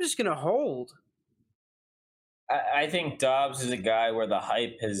think I'm just going to hold. I think Doubs is a guy where the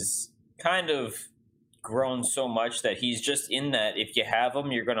hype has kind of grown so much that he's just in that if you have him,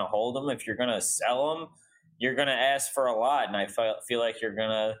 you're going to hold him. If you're going to sell him, you're going to ask for a lot. And I feel like you're going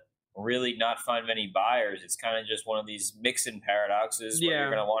to really not find many buyers. It's kind of just one of these Mixon paradoxes where you're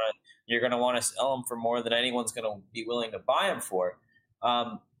going to want to sell him for more than anyone's going to be willing to buy him for.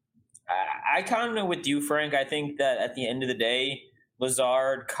 I kind of know with you, Frank. I think that at the end of the day,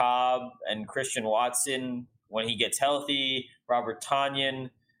 Lazard, Cobb, and Christian Watson, when he gets healthy, Robert Tonyan,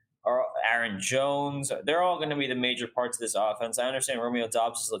 or Aaron Jones, they're all going to be the major parts of this offense. I understand Romeo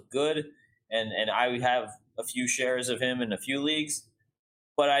Doubs has looked good, and I have a few shares of him in a few leagues.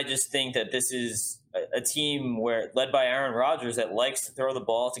 But I just think that this is a team led by Aaron Rodgers that likes to throw the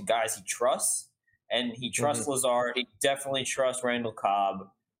ball to guys he trusts. And he trusts Lazard. He definitely trusts Randall Cobb.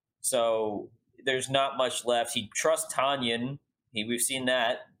 So there's not much left. He trusts Tonyan. We've seen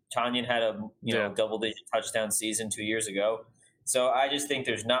that. Tonyan had a double-digit touchdown season 2 years ago. So I just think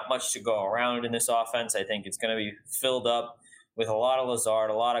there's not much to go around in this offense. I think it's going to be filled up with a lot of Lazard,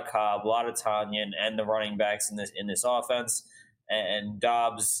 a lot of Cobb, a lot of Tonyan, and the running backs in this offense. And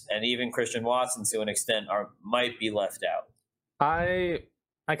Doubs and even Christian Watson to an extent might be left out. I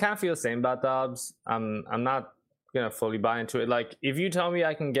kind of feel the same about Doubs. I'm not gonna fully buy into it. Like, if you tell me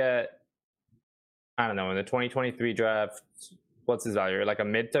I can get, I don't know, in the 2023 draft, what's his value? Like a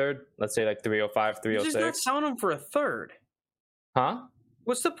mid third, let's say like 305, You're 306. just not selling him for a third. Huh?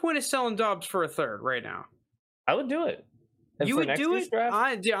 What's the point of selling Dobbs for a third right now? I would do it. And You for would next do year's it?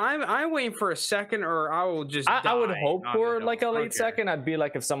 draft, I'm waiting for a second, or I will just. I would die hope on for the like a hill. late Okay. second. I'd be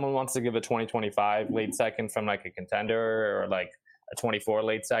like, if someone wants to give a 2025 late second from like a contender, or like a 24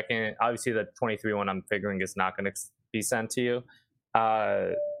 late second. Obviously, the 23 one I'm figuring is not going to be sent to you.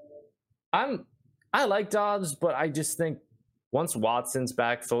 I like Dobbs, but I just think once Watson's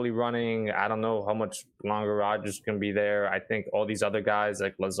back fully running, I don't know how much longer Rodgers can be there. I think all these other guys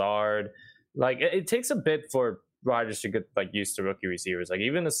like Lazard, like it takes a bit for Rodgers to get like used to rookie receivers. Like,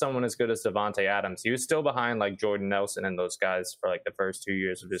 even as someone as good as Devontae Adams, he was still behind like Jordan Nelson and those guys for like the first 2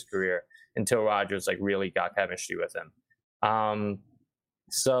 years of his career until Rodgers like really got chemistry with him.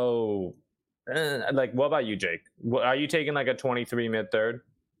 Like, what about you, Jake? Are you taking like a 23 mid third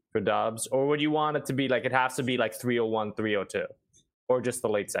for Dobbs, or would you want it to be like, it has to be like 301, 302, or just the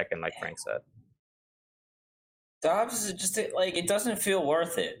late second, like Frank said? Dobbs is just like, it doesn't feel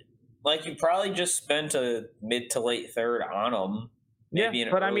worth it. Like, you probably just spent a mid to late third on him. Yeah,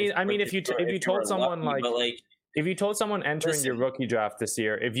 but I mean, if you told someone if you told someone entering your rookie draft this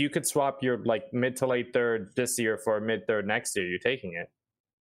year, if you could swap your like mid to late third this year for a mid third next year, you're taking it.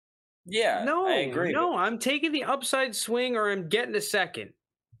 Yeah, No, I agree. no, I'm taking the upside swing, or I'm getting a second.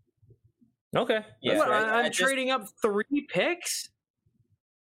 Okay. Yeah, What, right. I'm trading up 3 picks.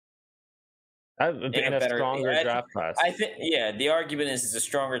 In a stronger draft class. I think, yeah, the argument is it's a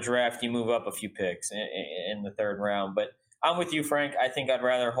stronger draft. You move up a few picks in the third round. But I'm with you, Frank. I think I'd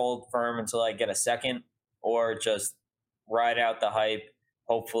rather hold firm until I get a second, or just ride out the hype.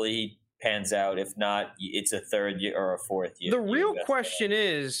 Hopefully he pans out. If not, it's a third year or a fourth year. The real question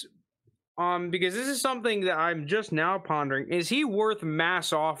is, because this is something that I'm just now pondering, is he worth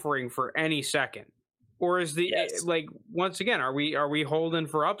mass offering for any second? Or is like, once again, are we holding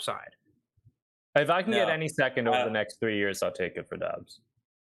for upside? If I can get any second over the next 3 years, I'll take it for Dobbs.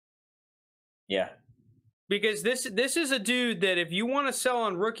 Yeah. Because this is a dude that if you want to sell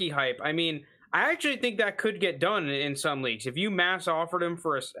on rookie hype, I mean, I actually think that could get done in some leagues. If you mass offered him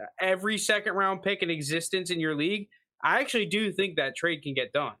for every second round pick in existence in your league, I actually do think that trade can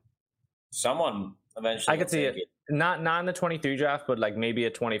get done. Someone eventually. I could see it. Not in the 23 draft, but like maybe a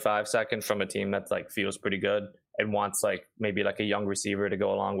 25 second from a team that like feels pretty good and wants like maybe like a young receiver to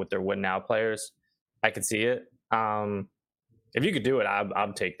go along with their win now players. I could see it. If you could do it,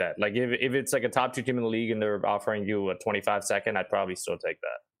 I'd take that. Like, if it's like a top 2 team in the league and they're offering you a 25 second, I'd probably still take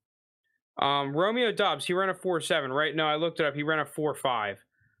that. Romeo Dobbs, he ran a 4.7, right? No, I looked it up. He ran a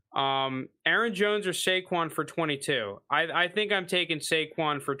 4.5. Aaron Jones or Saquon for 22. I think I'm taking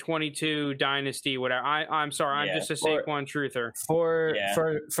Saquon for 22 dynasty, whatever. I'm sorry, I'm just a Saquon truther.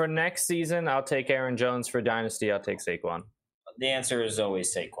 For next season, I'll take Aaron Jones. For dynasty, I'll take Saquon. The answer is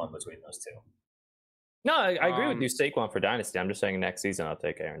always Saquon between those two. No, I agree with you, Saquon for dynasty. I'm just saying next season I'll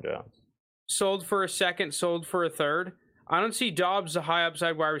take Aaron Jones. Sold for a second, sold for a third. I don't see Dobbs a high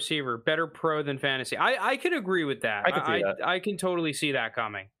upside wide receiver, better pro than fantasy. I could agree with that. I could see that. I can totally see that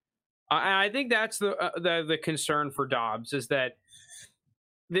coming. And I think that's the concern for Dobbs, is that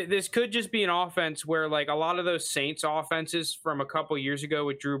this could just be an offense where, like a lot of those Saints offenses from a couple years ago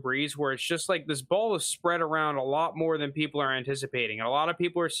with Drew Brees, where it's just like this ball is spread around a lot more than people are anticipating. And a lot of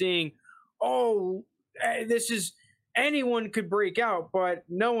people are seeing, this is, anyone could break out, but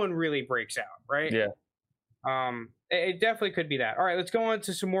no one really breaks out, right? Yeah. It definitely could be that. All right, let's go on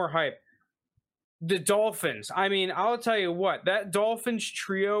to some more hype. The Dolphins. I mean, I'll tell you what, that Dolphins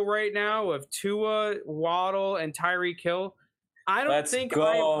trio right now of Tua, Waddle, and Tyreek Hill, I don't think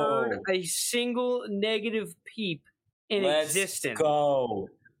I've heard a single negative peep in existence. Let's go.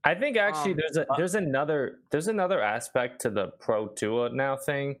 I think actually there's another aspect to the pro Tua now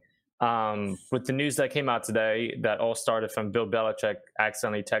thing. With the news that came out today, that all started from Bill Belichick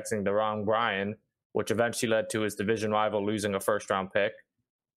accidentally texting the wrong Brian, which eventually led to his division rival losing a first-round pick.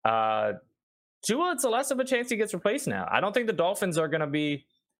 Tua, it's less of a chance he gets replaced now. I don't think the Dolphins are going to be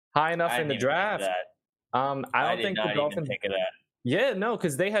high enough in the draft. I don't think the Dolphins. Think of that. Yeah, no,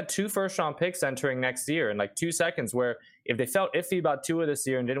 because they had 2 first-round picks entering next year in like 2 seconds, where if they felt iffy about Tua this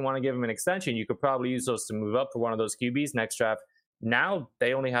year and didn't want to give him an extension, you could probably use those to move up for one of those QBs next draft. Now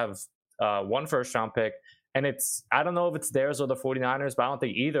they only have 1 first-round pick, and I don't know if it's theirs or the 49ers, but I don't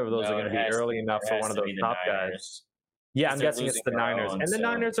think either of those are going to be early enough for one of those top guys. Yeah, I'm guessing it's the Niners. And the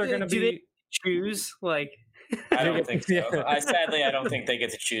Niners are going to be... Do they choose? Like... I don't think so. Sadly, I don't think they get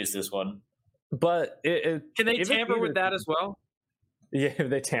to choose this one. But can they tamper with that as well? Yeah,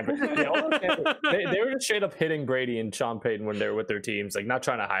 they tampered. They were just straight up hitting Brady and Sean Payton when they were with their teams, like not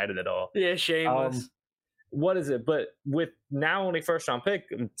trying to hide it at all. Yeah, shameless. What is it? But with now only first round pick,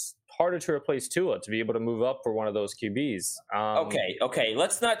 it's harder to replace Tua to be able to move up for one of those QBs. Okay.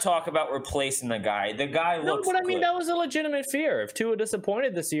 Let's not talk about replacing the guy. The guy looks. But I mean, good. that was a legitimate fear. If Tua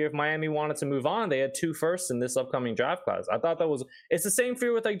disappointed this year, if Miami wanted to move on, they had 2 firsts in this upcoming draft class. I thought that was. It's the same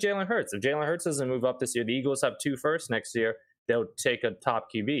fear with like Jalen Hurts. If Jalen Hurts doesn't move up this year, the Eagles have 2 firsts next year. They'll take a top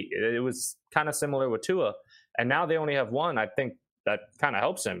QB. It was kind of similar with Tua, and now they only have 1. I think that kind of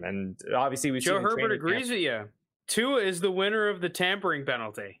helps him. And obviously, Joe Herbert agrees with you. Tua is the winner of the tampering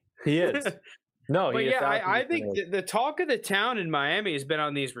penalty. He is. No, but I think the talk of the town in Miami has been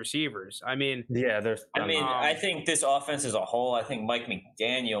on these receivers. I mean, I think this offense as a whole. I think Mike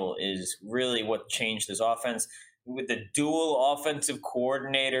McDaniel is really what changed this offense with the dual offensive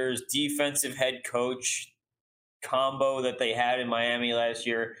coordinators, defensive head coach combo that they had in Miami last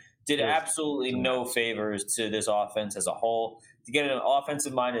year. Did absolutely no favors to this offense as a whole. To get an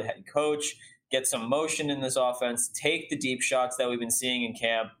offensive-minded head coach, get some motion in this offense, take the deep shots that we've been seeing in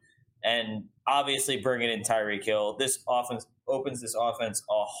camp, and obviously bringing in Tyreek Hill. This offense opens this offense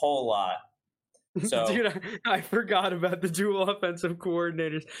a whole lot. So, dude, I forgot about the dual offensive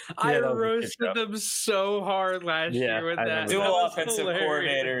coordinators. I roasted them so hard last year with that. Dual offensive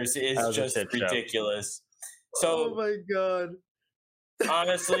coordinators is just ridiculous. So, oh my god.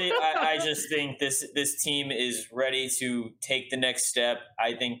 Honestly, I just think this team is ready to take the next step.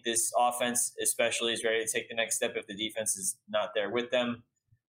 I think this offense especially is ready to take the next step if the defense is not there with them.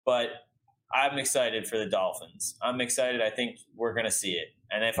 But I'm excited for the Dolphins. I'm excited. I think we're going to see it.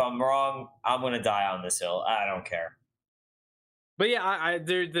 And if I'm wrong, I'm going to die on this hill. I don't care. But yeah,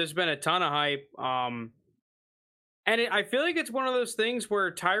 there's been a ton of hype. I feel like it's one of those things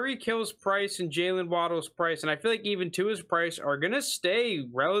where Tyreek Hill's price and Jalen Waddle's price, and I feel like even Tua's price, are going to stay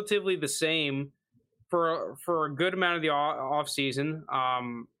relatively the same for a good amount of the offseason.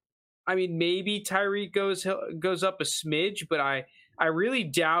 I mean, maybe Tyreek goes up a smidge, but I really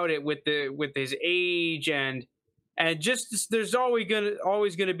doubt it with his age and just there's always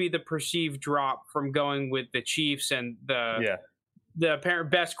gonna be the perceived drop from going with the Chiefs and the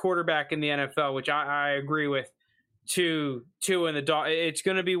apparent best quarterback in the NFL, which I agree with. To and the dog, it's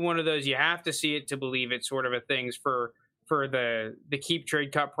going to be one of those you have to see it to believe it sort of a things for the keep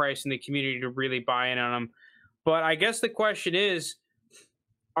trade cut price and the community to really buy in on them. But I guess the question is,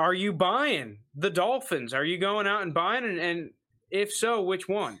 are you buying the Dolphins? Are you going out and buying? And if so, which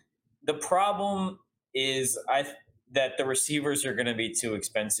one? The problem is that the receivers are going to be too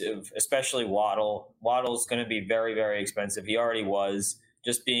expensive, especially Waddle. Waddle's going to be very, very expensive. He already was.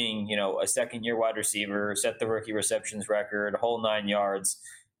 Just being, a second-year wide receiver, set the rookie receptions record, whole 9 yards.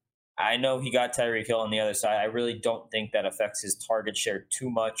 I know he got Tyreek Hill on the other side. I really don't think that affects his target share too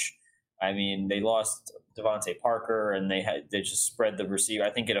much. I mean, they lost Devontae Parker, and they just spread the receiver.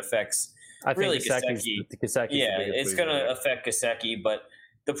 I think it affects Gesicki. Yeah, it's going to affect Gesicki, but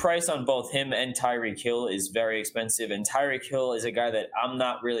the price on both him and Tyreek Hill is very expensive, and Tyreek Hill is a guy that I'm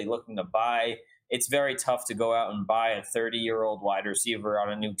not really looking to buy. It's very tough to go out and buy a 30-year-old wide receiver on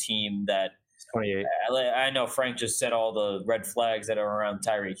a new team that 28. I know Frank just said all the red flags that are around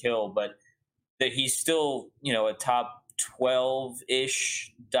Tyreek Hill, but that he's still, a top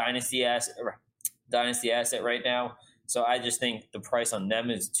 12-ish dynasty asset right now. So I just think the price on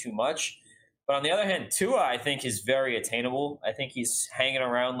them is too much. But on the other hand, Tua, I think, is very attainable. I think he's hanging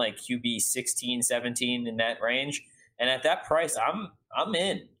around like QB 16, 17 in that range. And at that price, I'm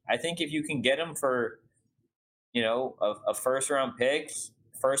in. I think if you can get him for, a first-round pick,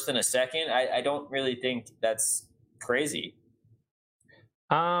 first and a second, I don't really think that's crazy.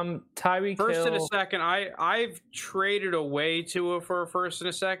 Tyreek first Hill. And a second. I've traded away Tua for a first and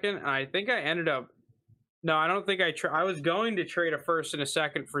a second. And I think I ended up. No, I don't think I was going to trade a first and a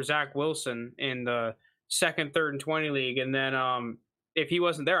second for Zach Wilson in the second, third, and 20 league, and then if he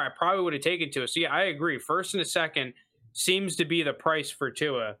wasn't there, I probably would have taken Tua. So yeah, I agree. First and a second seems to be the price for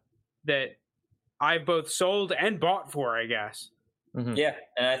Tua that I both sold and bought for, I guess. Mm-hmm. Yeah,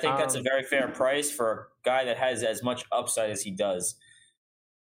 and I think that's a very fair price for a guy that has as much upside as he does.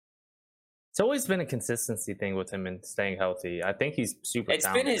 It's always been a consistency thing with him and staying healthy. I think he's super It's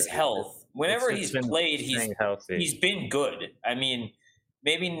talented. been his health. Whenever he's played, he's been good. I mean,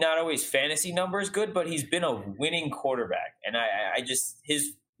 maybe not always fantasy numbers good, but he's been a winning quarterback. And I just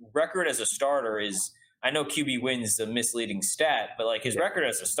his record as a starter is, I know QB wins is a misleading stat, but like his record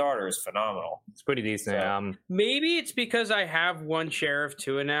as a starter is phenomenal. It's pretty decent. So, maybe it's because I have one share of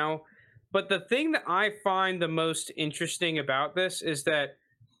Tua now, but the thing that I find the most interesting about this is that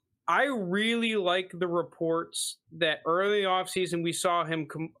I really like the reports that early offseason we saw him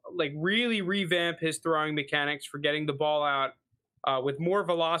really revamp his throwing mechanics for getting the ball out with more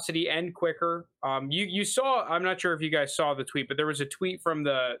velocity and quicker. You saw, I'm not sure if you guys saw the tweet, but there was a tweet from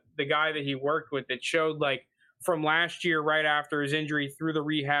the guy that he worked with that showed like from last year, right after his injury through the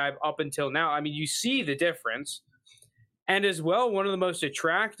rehab up until now. I mean, you see the difference. And as well, one of the most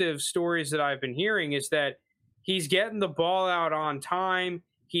attractive stories that I've been hearing is that he's getting the ball out on time.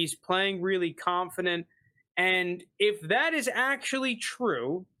 He's playing really confident. And if that is actually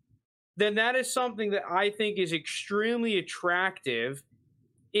true, then that is something that I think is extremely attractive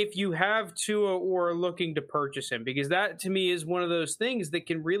if you have Tua or are looking to purchase him, because that to me is one of those things that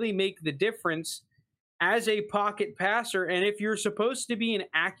can really make the difference as a pocket passer. And if you're supposed to be an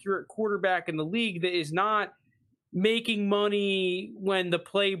accurate quarterback in the league that is not making money when the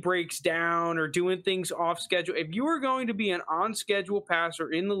play breaks down or doing things off schedule, if you are going to be an on schedule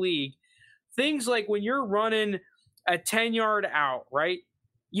passer in the league, things like when you're running a 10-yard out, right?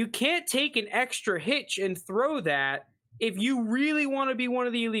 You can't take an extra hitch and throw that if you really want to be one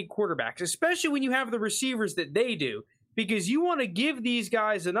of the elite quarterbacks, especially when you have the receivers that they do, because you want to give these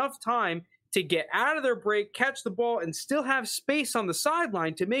guys enough time to get out of their break, catch the ball, and still have space on the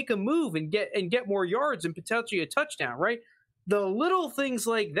sideline to make a move and get more yards and potentially a touchdown, right? The little things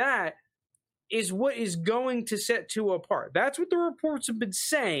like that is what is going to set Tua apart. That's what the reports have been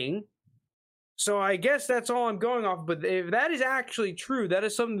saying. So I guess that's all I'm going off. But if that is actually true, that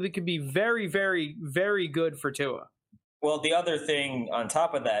is something that could be very, very, very good for Tua. Well, the other thing on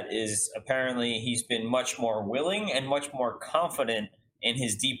top of that is apparently he's been much more willing and much more confident in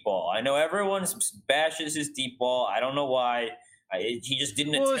his deep ball. I know everyone bashes his deep ball. I don't know why. He just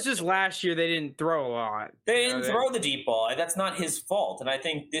didn't. Well, it's just last year they didn't throw a lot. They didn't throw the deep ball. That's not his fault. And I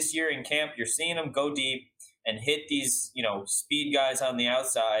think this year in camp, you're seeing him go deep and hit these, speed guys on the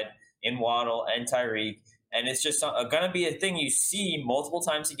outside in Waddle and Tyreek. And it's just going to be a thing you see multiple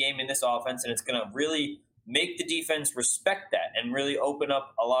times a game in this offense, and it's going to really make the defense respect that and really open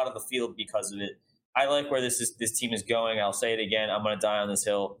up a lot of the field because of it. I like where this team is going. I'll say it again. I'm going to die on this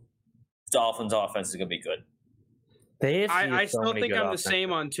hill. Dolphins offense is going to be good. I still think I'm the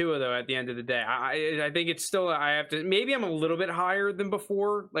same on Tua, though, at the end of the day. I think it's still, I have to, maybe I'm a little bit higher than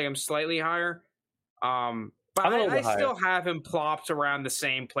before. Like I'm slightly higher. But I still have him plopped around the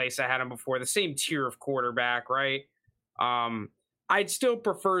same place I had him before, the same tier of quarterback, right? I'd still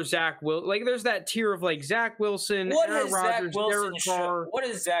prefer Zach Wilson. Like, there's that tier of like Zach Wilson, Aaron Rodgers, Derek Carr. What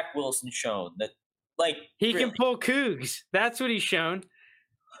has Zach Wilson shown that, like, he can pull cougs? That's what he's shown.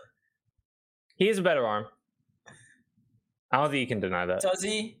 He has a better arm. I don't think you can deny that. Does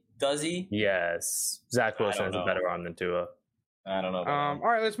he? Yes. Zach Wilson has a better arm than Tua. I don't know. All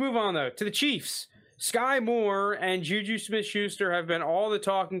right, let's move on, though, to the Chiefs. Sky Moore and Juju Smith-Schuster have been all the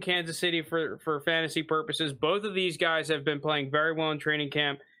talk in Kansas City for fantasy purposes. Both of these guys have been playing very well in training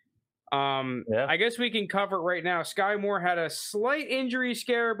camp. I guess we can cover it right now. Sky Moore had a slight injury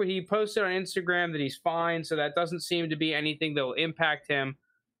scare, but he posted on Instagram that he's fine, so that doesn't seem to be anything that will impact him.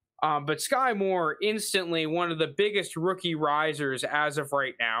 But Sky Moore, instantly one of the biggest rookie risers as of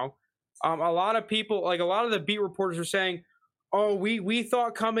right now. A lot of people, like a lot of the beat reporters are saying, oh, we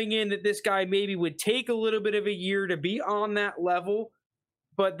thought coming in that this guy maybe would take a little bit of a year to be on that level.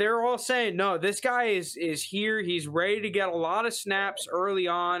 But they're all saying, no, this guy is here. He's ready to get a lot of snaps early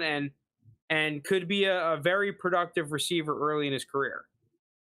on and could be a very productive receiver early in his career.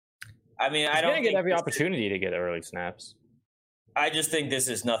 I mean, I don't get every opportunity to get early snaps. I just think this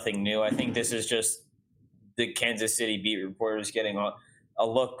is nothing new. I think this is just the Kansas City beat reporters getting a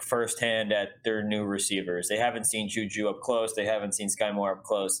look firsthand at their new receivers. They haven't seen Juju up close. They haven't seen Sky Moore up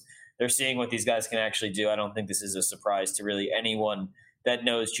close. They're seeing what these guys can actually do. I don't think this is a surprise to really anyone that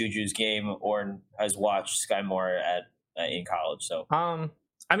knows Juju's game or has watched Sky Moore in college. So,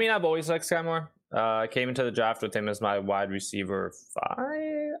 I mean, I've always liked Sky Moore. I came into the draft with him as my wide receiver 5.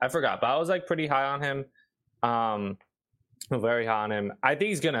 I forgot, but I was like pretty high on him. Very high on him. I think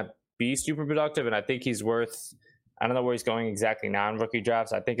he's gonna be super productive, and I think he's worth. I don't know where he's going exactly now in rookie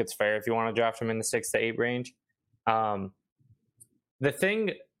drafts. I think it's fair if you want to draft him in the 6 to 8 range.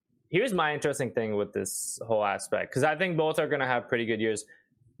 Here's my interesting thing with this whole aspect, because I think both are going to have pretty good years.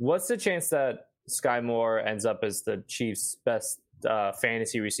 What's the chance that Sky Moore ends up as the Chiefs' best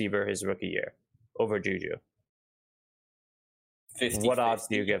fantasy receiver his rookie year over Juju? 50-50. What odds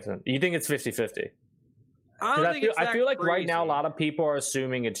do you give him? You think it's 50-50? I feel like crazy. Right now a lot of people are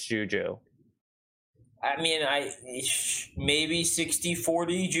assuming it's Juju. I mean, maybe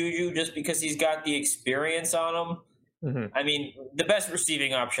 60-40 Juju just because he's got the experience on him. Mm-hmm. I mean, the best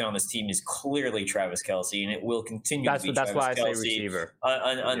receiving option on this team is clearly Travis Kelce, and it will continue to be That's Travis why I Kelce say receiver.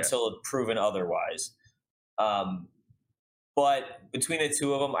 Until proven otherwise. But between the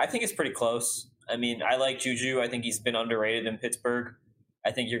two of them, I think it's pretty close. I mean, I like Juju. I think he's been underrated in Pittsburgh.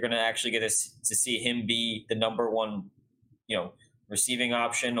 I think you're going to actually get to see him be the number one, receiving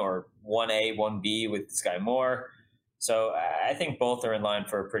option, or 1A, 1B with Sky Moore. So I think both are in line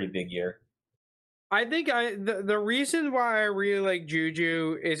for a pretty big year. I think the reason why I really like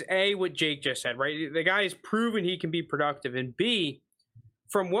Juju is A, what Jake just said, right? The guy has proven he can be productive, and B,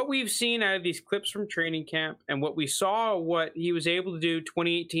 from what we've seen out of these clips from training camp and what we saw, what he was able to do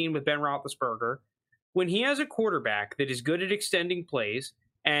 2018 with Ben Roethlisberger, when he has a quarterback that is good at extending plays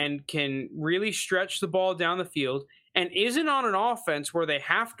and can really stretch the ball down the field and isn't on an offense where they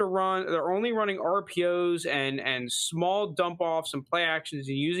have to run, they're only running RPOs and small dump offs and play actions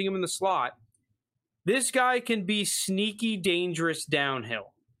and using them in the slot, this guy can be sneaky dangerous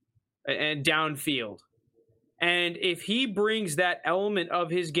downhill and downfield. And if he brings that element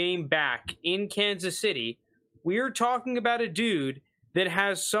of his game back in Kansas City, we're talking about a dude that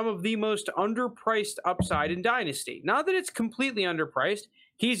has some of the most underpriced upside in Dynasty. Not that it's completely underpriced.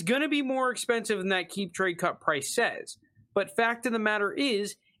 He's going to be more expensive than that keep, trade, cut price says. But fact of the matter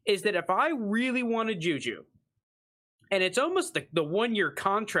is that if I really wanted Juju, and it's almost the 1-year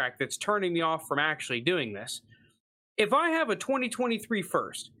contract that's turning me off from actually doing this, if I have a 2023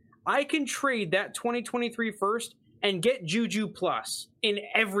 first, I can trade that 2023 first and get Juju plus in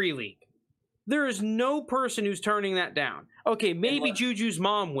every league. There is no person who's turning that down. Okay, maybe Juju's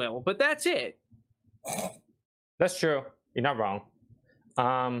mom will, but that's it. That's true. You're not wrong.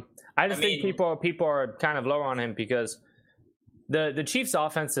 I think people are kind of lower on him because the Chiefs'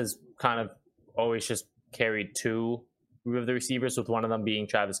 offense is kind of always just carried two of the receivers, with one of them being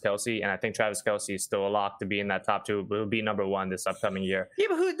Travis Kelce, and I think Travis Kelce is still a lock to be in that top two, but will be number one this upcoming year. Yeah,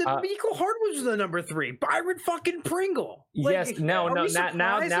 but Mecole Hardman was the number 3. Byron fucking Pringle. Yes, now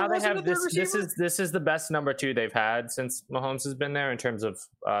they have this is the best number 2 they've had since Mahomes has been there in terms of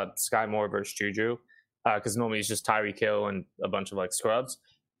Sky Moore versus Juju, because normally it's just Tyreek Hill and a bunch of like scrubs,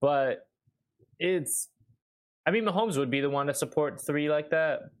 but Mahomes would be the one to support 3 like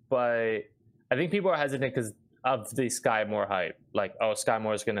that, but I think people are hesitant because of the Sky Moore hype. Like, oh, Sky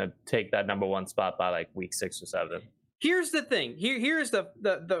Moore is going to take that number 1 spot by like week 6 or 7. Here's the thing. Here's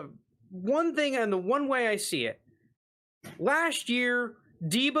the one thing and the one way I see it. Last year,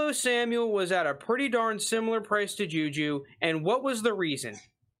 Deebo Samuel was at a pretty darn similar price to Juju. And what was the reason?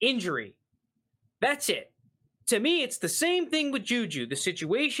 Injury. That's it. To me, it's the same thing with Juju. The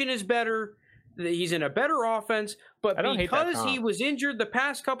situation is better. He's in a better offense, but because he was injured the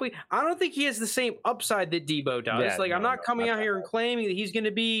past couple, I don't think he has the same upside that Deebo does. Yeah, I'm not coming out here and claiming that he's going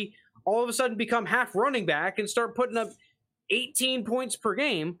to be all of a sudden become half running back and start putting up 18 points per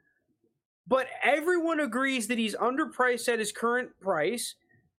game. But everyone agrees that he's underpriced at his current price.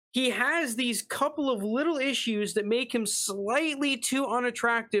 He has these couple of little issues that make him slightly too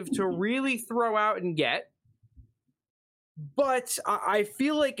unattractive to really throw out and get. But I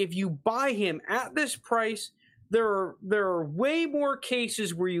feel like if you buy him at this price, there are way more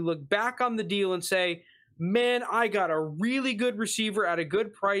cases where you look back on the deal and say, man, I got a really good receiver at a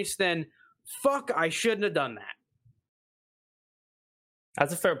good price, then fuck, I shouldn't have done that.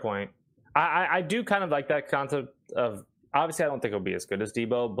 That's a fair point. I do kind of like that concept of, obviously I don't think he'll be as good as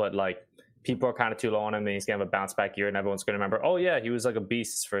Deebo, but like people are kind of too low on him and he's going to have a bounce back year and everyone's going to remember, oh yeah, he was like a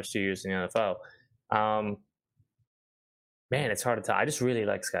beast his first 2 years in the NFL. Man, it's hard to tell. I just really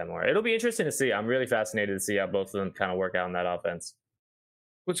like Sky Moore. It'll be interesting to see. I'm really fascinated to see how both of them kind of work out in that offense.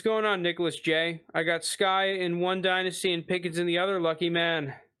 What's going on, Nicholas J? I got Sky in one dynasty and Pickens in the other. Lucky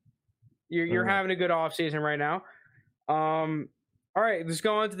man. You're having a good offseason right now. All right, let's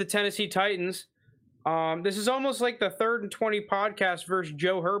go on to the Tennessee Titans. This is almost like the 3rd and 20 podcast versus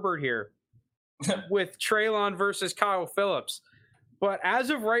Joe Herbert here with Treylon versus Kyle Phillips. But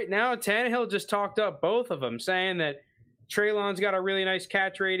as of right now, Tannehill just talked up both of them, saying that Treylon's got a really nice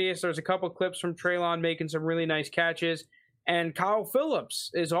catch radius. There's a couple clips from Treylon making some really nice catches. And Kyle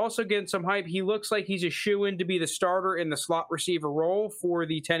Phillips is also getting some hype. He looks like he's a shoo-in to be the starter in the slot receiver role for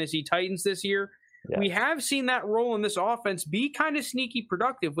the Tennessee Titans this year. Yeah. We have seen that role in this offense be kind of sneaky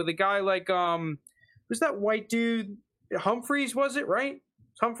productive with a guy like, who's that white dude? Humphreys, was it, right?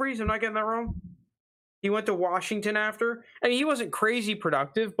 Humphreys? I'm not getting that wrong? He went to Washington after. I mean, he wasn't crazy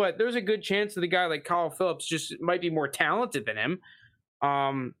productive, but there's a good chance that a guy like Kyle Phillips just might be more talented than him.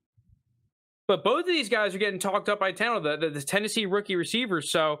 But both of these guys are getting talked up by Tannehill, the Tennessee rookie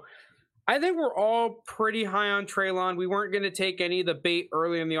receivers. So I think we're all pretty high on Treylon. We weren't going to take any of the bait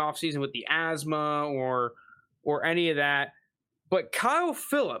early in the offseason with the asthma or or any of that. But Kyle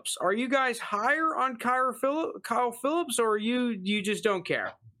Phillips, are you guys higher on Kyle Phillips, or you just don't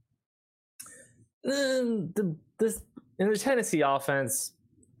care? In the Tennessee offense,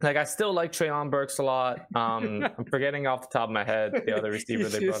 like I still like Treylon Burks a lot. I'm forgetting off the top of my head the other receiver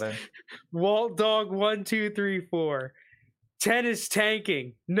they brought in. Walt Dog 1, 2, 3, 4. 10 is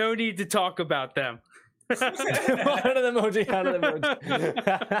tanking. No need to talk about them. Out of the emoji.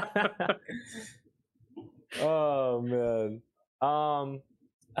 Oh man. I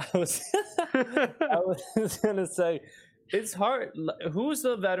was gonna say it's hard. Who's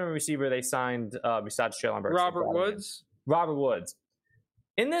the veteran receiver they signed besides Treylon Burks? Robert Woods. Robert Woods.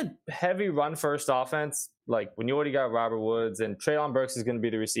 In the heavy run first offense, like when you already got Robert Woods and Treylon Burks is going to be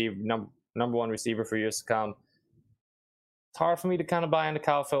the receiver number one receiver for years to come. It's hard for me to kind of buy into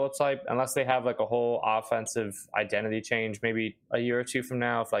Kyle Phillips hype unless they have like a whole offensive identity change, maybe a year or two from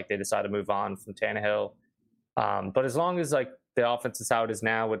now, if like they decide to move on from Tannehill. But as long as like the offense is how it is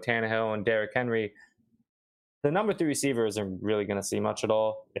now with Tannehill and Derrick Henry, the number 3 receiver isn't really going to see much at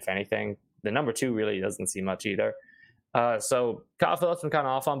all. If anything, the number 2 really doesn't see much either. So Kyle Phillips I'm kind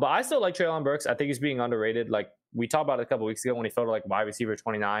of off on, but I still like Treylon Burks. I think he's being underrated. Like we talked about it a couple weeks ago when he fell to like wide receiver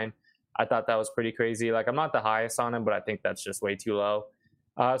 29. I thought that was pretty crazy. Like I'm not the highest on him, but I think that's just way too low.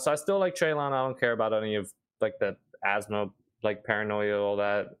 So I still like Treylon. I don't care about any of like the asthma, like paranoia, all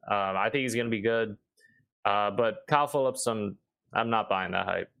that. I think he's going to be good. But Kyle Phillips, I'm not buying that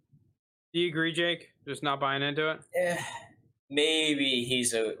hype. Do you agree, Jake? Just not buying into it? Maybe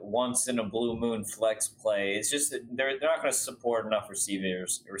he's a once in a blue moon flex play. It's just that they're not going to support enough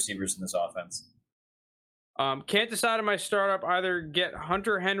receivers in this offense. Can't decide on my startup. Either get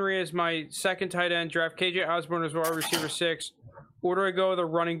Hunter Henry as my second tight end, draft KJ Osborne as wide receiver 6, or do I go with a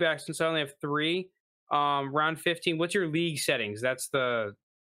running back since I only have 3? Round 15. What's your league settings? That's the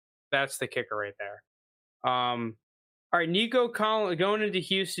kicker right there. All right, Nico Collins going into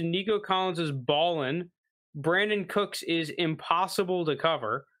Houston. Nico Collins is balling. Brandon Cooks is impossible to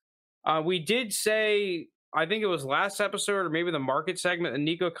cover. We did say, I think it was last episode or maybe the market segment, that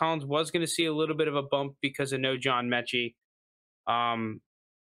Nico Collins was going to see a little bit of a bump because of no John Mechie. I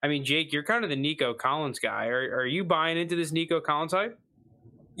mean, Jake, you're kind of the Nico Collins guy. Are you buying into this Nico Collins hype?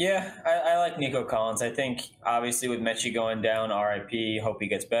 Yeah, I like Nico Collins. I think obviously with Mechie going down, RIP, hope he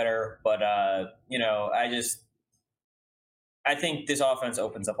gets better. But, I think this offense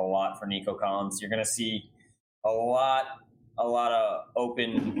opens up a lot for Nico Collins. You're going to see a lot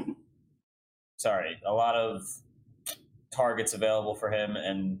of targets available for him,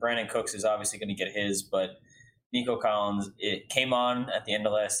 and Brandon Cooks is obviously going to get his, but Nico Collins, it came on at the end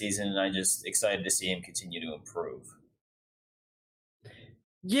of last season, and I'm just excited to see him continue to improve.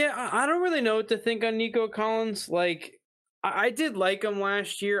 Yeah, I don't really know what to think on Nico Collins. Like, I did like him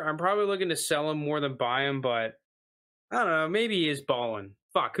last year. I'm probably looking to sell him more than buy him, but I don't know. Maybe he is balling.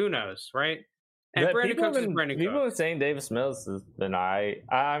 Fuck, who knows, right? And yeah, Brandon Cooks is Brandon Cooks. People are saying Davis Mills has been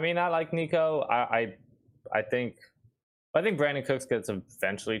I mean, I like Nico. I think Brandon Cooks gets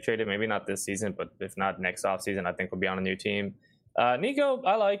eventually traded. Maybe not this season, but if not next offseason, I think we'll be on a new team. Nico,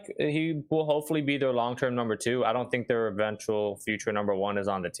 I like. He will hopefully be their long-term number 2. I don't think their eventual future number 1 is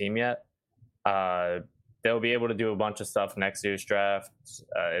on the team yet. They'll be able to do a bunch of stuff next year's draft.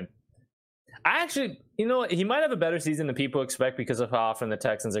 I actually, he might have a better season than people expect because of how often the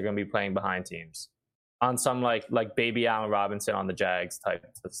Texans are going to be playing behind teams on some like baby Allen Robinson on the Jags type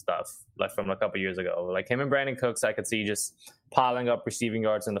of stuff, like from a couple years ago. Like him and Brandon Cooks, I could see just piling up receiving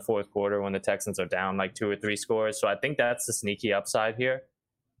yards in the fourth quarter when the Texans are down like 2 or 3 scores. So I think that's the sneaky upside here.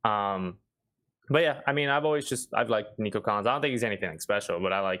 But yeah, I mean, I've liked Nico Collins. I don't think he's anything special,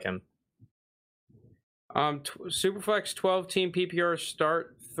 but I like him. Superflex 12-team PPR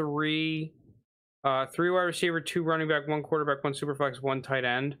start 3 wide receiver, 2 running back, 1 quarterback, 1 superflex, 1 tight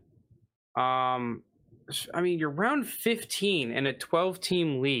end. I mean, you're round 15 in a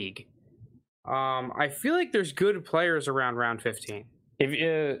 12-team league. I feel like there's good players around round 15.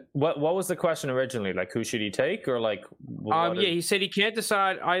 What was the question originally? Like, who should he take, or like? He said he can't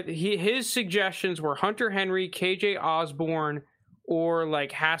decide. His suggestions were Hunter Henry, KJ Osborne, or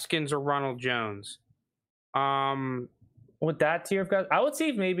like Haskins or Ronald Jones. With that tier of guys, I would see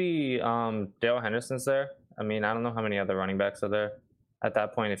if maybe Dale Henderson's there. I mean, I don't know how many other running backs are there at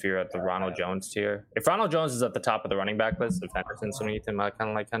that point if you're at the Ronald Jones tier. If Ronald Jones is at the top of the running back list, if Henderson's underneath him, I kind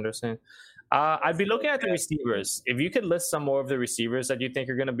of like Henderson. I'd be looking at the receivers. If you could list some more of the receivers that you think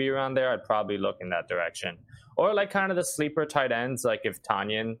are going to be around there, I'd probably look in that direction. Or like kind of the sleeper tight ends, like if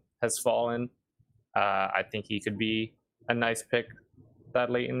Tanyan has fallen, I think he could be a nice pick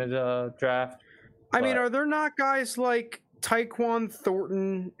that late in the draft. I mean, are there not guys like Tyquan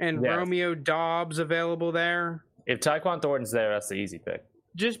Thornton and Yes. Romeo Dobbs available there? If Tyquan Thornton's there, that's the easy pick.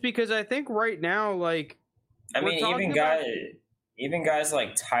 Just because I think right now, like, I we're mean, talking even guys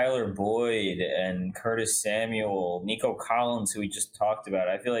like Tyler Boyd and Curtis Samuel, Nico Collins, who we just talked about.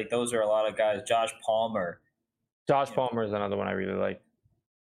 I feel like those are a lot of guys. Josh Palmer. Josh Palmer is another one I really like.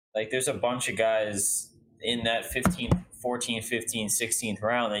 Like, there's a bunch of guys in that 15th, 14th, 15th, 16th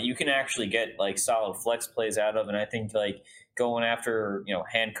round that you can actually get like solid flex plays out of. And I think like going after,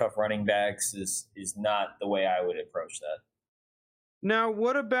 handcuff running backs is not the way I would approach that. Now,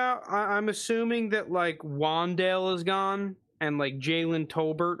 what about? I'm assuming that like Wandale is gone and like Jalen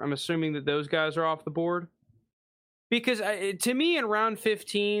Tolbert. I'm assuming that those guys are off the board because to me, in round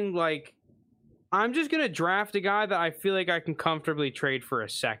 15, like I'm just gonna draft a guy that I feel like I can comfortably trade for a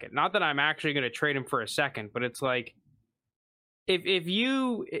second. Not that I'm actually gonna trade him for a second, but it's like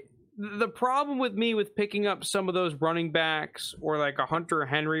the problem with me with picking up some of those running backs or like a Hunter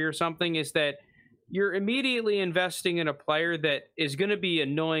Henry or something is that you're immediately investing in a player that is going to be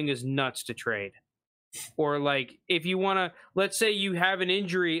annoying as nuts to trade. Or like if you want to, let's say you have an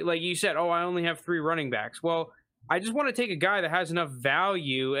injury, like you said, I only have 3 running backs. Well, I just want to take a guy that has enough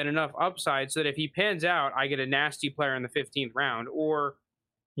value and enough upside so that if he pans out, I get a nasty player in the 15th round. Or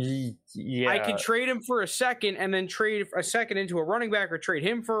I can trade him for a second and then trade a second into a running back or trade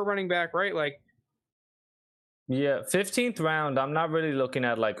him for a running back, right? Like, yeah, 15th round, I'm not really looking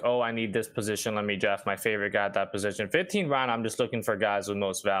at like, I need this position, let me draft my favorite guy at that position. 15th round, I'm just looking for guys with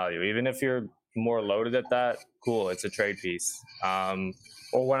most value. Even if you're more loaded at that, cool, it's a trade piece.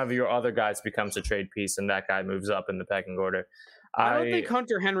 Or one of your other guys becomes a trade piece and that guy moves up in the pecking order. I don't think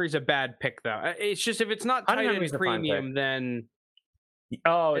Hunter Henry's a bad pick, though. It's just if it's not tight end premium, then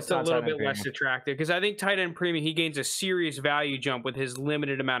it's a little bit less attractive. Because I think tight end premium, he gains a serious value jump with his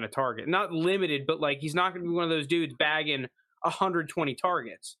limited amount of target. Not limited, but like he's not going to be one of those dudes bagging 120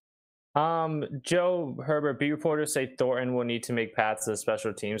 targets. Joe Herbert, beat reporters say Thornton will need to make Pats a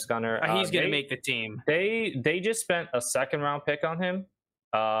special teams gunner. He's going to make the team. They just spent a 2nd round pick on him,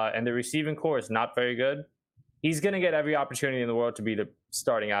 and the receiving core is not very good. He's going to get every opportunity in the world to be the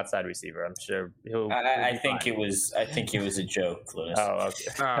starting outside receiver. I'm sure he'll. I think it was a joke, Lewis. Oh,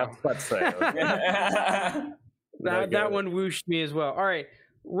 okay. Let's say that one whooshed me as well. All right,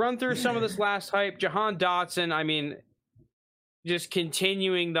 run through some of this last hype. Jahan Dotson. I mean, just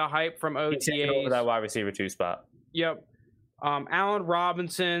continuing the hype from OTAs. Over that wide receiver 2 spot. Yep. Allen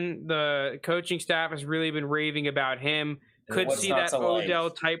Robinson. The coaching staff has really been raving about him. Could see that Odell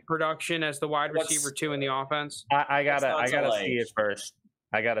type production as the wide receiver 2 in the offense. I gotta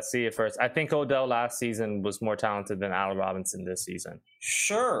see it first. I think Odell last season was more talented than Allen Robinson this season.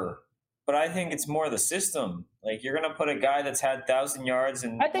 Sure, but I think it's more the system. Like you're gonna put a guy that's had 1,000 yards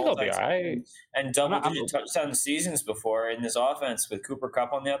and I think he'll be all right. And double-digit touchdown seasons before in this offense with Cooper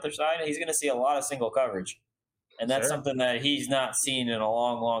Kupp on the other side. He's gonna see a lot of single coverage, and that's something that he's not seen in a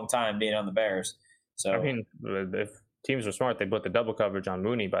long, long time being on the Bears. So I mean, if teams were smart, they put the double coverage on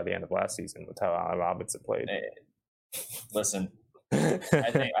Mooney by the end of last season with how Allen Robinson played. Listen, I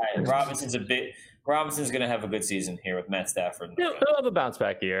think Robinson's going to have a good season here with Matt Stafford. He'll have a bounce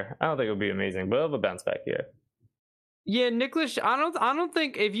back year. I don't think it'll be amazing, but he'll have a bounce back year. Yeah, Nicholas, I don't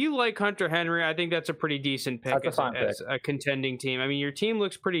think if you like Hunter Henry, I think that's a pretty decent pick as a contending team. I mean, your team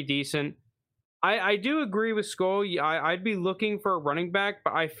looks pretty decent. I do agree with Skull. I'd be looking for a running back,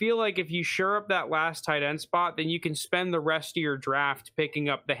 but I feel like if you shore up that last tight end spot, then you can spend the rest of your draft picking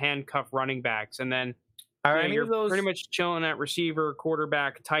up the handcuff running backs, and then you're pretty much chilling at receiver,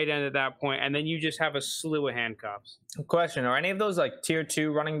 quarterback, tight end at that point, and then you just have a slew of handcuffs. Question: are any of those like tier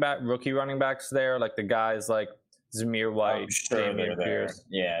 2 rookie running backs there, like the guys like Zamir White, Dameon Pierce?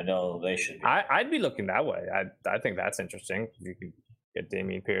 Yeah, no, they should be. I'd be looking that way. I think that's interesting. You could get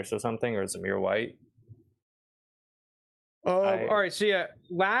Dameon Pierce or something, or Zamir White. All right, so yeah,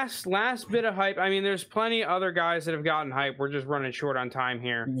 last bit of hype. I mean, there's plenty of other guys that have gotten hype. We're just running short on time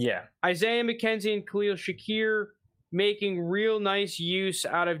here. Yeah. Isaiah McKenzie and Khalil Shakir making real nice use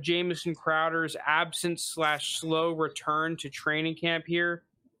out of Jamison Crowder's absence/slow return to training camp here.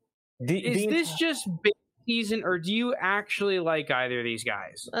 Is this just big season, or do you actually like either of these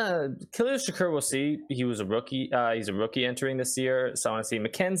guys? Khalil Shakir, we'll see. He was a rookie. He's a rookie entering this year, so I want to see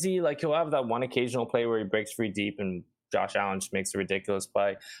McKenzie. Like he'll have that one occasional play where he breaks free deep and Josh Allen just makes a ridiculous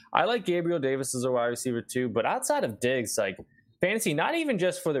play. I like Gabriel Davis as a wide receiver too, but outside of Diggs, like fantasy, not even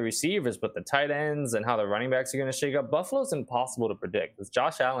just for the receivers, but the tight ends and how the running backs are going to shake up. Buffalo's impossible to predict because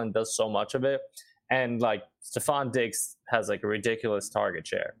Josh Allen does so much of it, and like Stephon Diggs has like a ridiculous target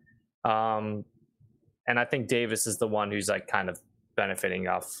share. And I think Davis is the one who's like kind of benefiting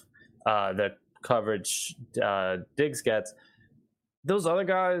off the coverage Diggs gets. Those other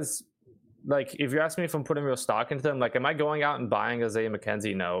guys, like, if you're asking me if I'm putting real stock into them, like, am I going out and buying Isaiah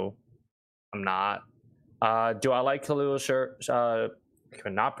McKenzie? No, I'm not. Do I like Khalil Shakur? I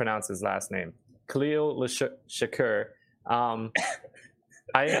cannot pronounce his last name. Khalil Shakur. I'm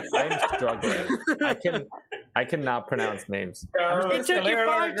struggling. I cannot pronounce names. It took you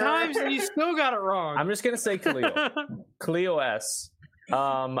 5 times and you still got it wrong. I'm just gonna say Khalil. Khalil S.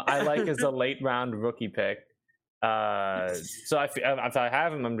 I like as a late round rookie pick. So if I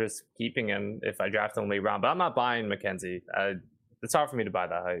have him, I'm just keeping him if I draft him late round. But I'm not buying McKenzie. It's hard for me to buy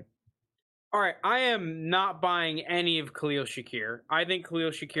that hype. All right, I am not buying any of Khalil Shakir. I think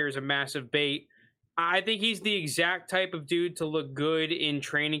Khalil Shakir is a massive bait. I think he's the exact type of dude to look good in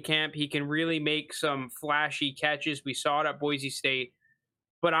training camp. He can really make some flashy catches. We saw it at Boise State.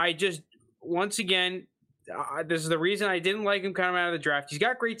 But I just, once again, this is the reason I didn't like him coming out of the draft. He's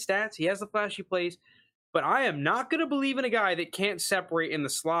got great stats. He has the flashy plays. But I am not going to believe in a guy that can't separate in the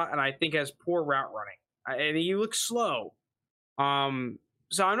slot and I think has poor route running. And he looks slow.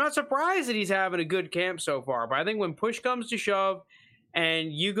 So I'm not surprised that he's having a good camp so far. But I think when push comes to shove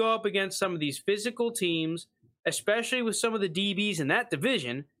and you go up against some of these physical teams, especially with some of the DBs in that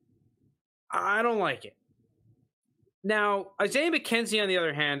division, I don't like it. Now, Isaiah McKenzie, on the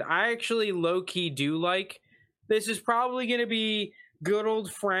other hand, I actually low-key do like. This is probably going to be good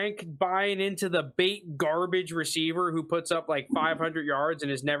old Frank buying into the bait garbage receiver who puts up like 500 yards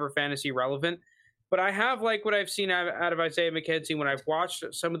and is never fantasy relevant. But I have liked what I've seen out of Isaiah McKenzie when I've watched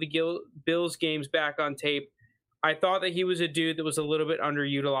some of the Bills games back on tape. I thought that he was a dude that was a little bit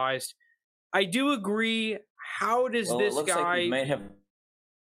underutilized. I do agree. How does this guy...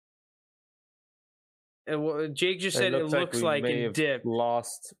 Jake just said it looks like it dipped.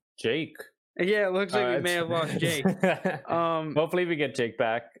 Lost Jake. Yeah, it looks like we may have lost Jake. Hopefully we get Jake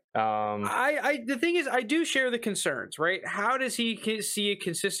back. The thing is, I do share the concerns, right? How does he see a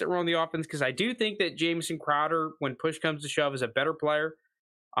consistent role in the offense? Because I do think that Jamison Crowder, when push comes to shove, is a better player.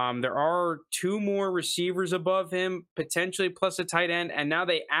 There are 2 more receivers above him, potentially plus a tight end, and now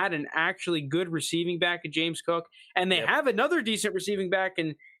they add an actually good receiving back in James Cook, and they have another decent receiving back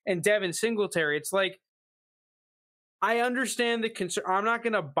in Devin Singletary. It's like, I understand the concern. I'm not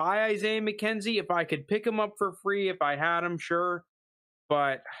going to buy Isaiah McKenzie. If I could pick him up for free, if I had him, sure.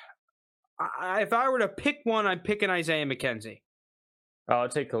 But if I were to pick one, I'm picking Isaiah McKenzie. I'll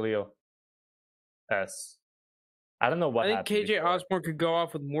take Khalil S. I don't know what. I think KJ Osborne could go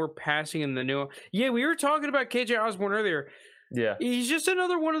off with more passing in the new. Yeah, we were talking about KJ Osborne earlier. Yeah, he's just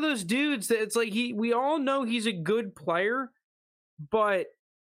another one of those dudes that it's like we all know he's a good player, but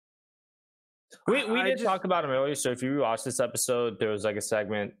we did talk about him earlier. So if you rewatch this episode, there was like a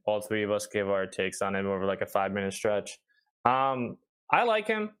segment. All 3 of us gave our takes on him over like a 5-minute stretch. I like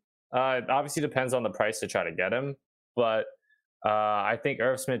him. It obviously depends on the price to try to get him, but I think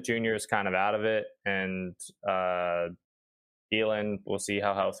Irv Smith Jr. is kind of out of it, and Thielen, we'll see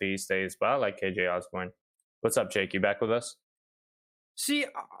how healthy he stays. But I like KJ Osborne. What's up, Jake? You back with us? See,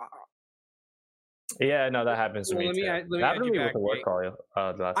 yeah, no, that happens to me too. That happened to me with the work call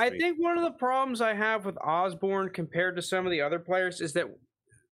last week. I think one of the problems I have with Osborne compared to some of the other players is that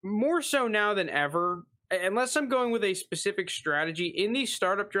more so now than ever, unless I'm going with a specific strategy in these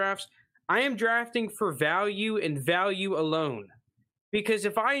startup drafts, I am drafting for value and value alone. Because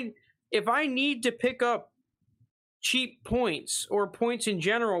if I need to pick up cheap points or points in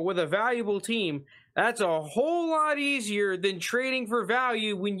general with a valuable team, that's a whole lot easier than trading for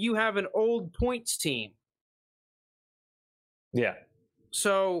value when you have an old points team. Yeah.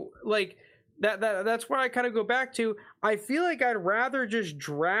 So like that's where I kind of go back to. I feel like I'd rather just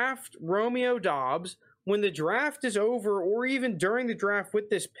draft Romeo Doubs when the draft is over, or even during the draft with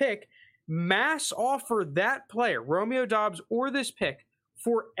this pick, mass offer that player, Romeo Doubs or this pick,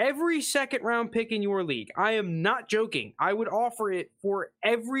 for every second round pick in your league. I am not joking. I would offer it for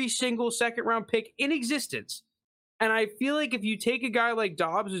every single second round pick in existence. And I feel like if you take a guy like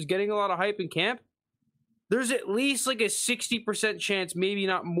Doubs who's getting a lot of hype in camp, there's at least like a 60% chance, maybe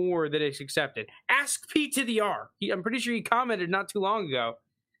not more, that it's accepted. Ask Pete to the R. I'm pretty sure he commented not too long ago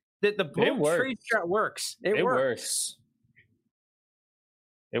that the boom trade strat works. It works.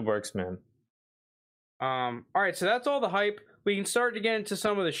 It works, man. All right, so that's all the hype. We can start to get into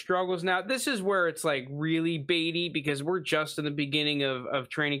some of the struggles now. This is where it's like really baity because we're just in the beginning of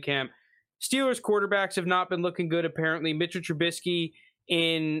training camp. Steelers quarterbacks have not been looking good, apparently. Mitchell Trubisky,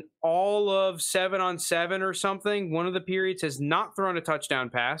 in all of 7-on-7 or something, one of the periods, has not thrown a touchdown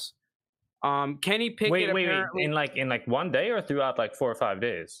pass. Kenny Pickett wait. In like one day or throughout like 4 or 5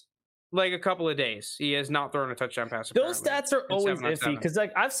 days? like a couple of days. He has not thrown a touchdown pass. Those apparently. stats are In always 7-on-7. iffy because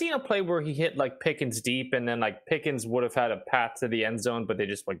like I've seen a play where he hit like Pickens deep, and then like Pickens would have had a path to the end zone, but they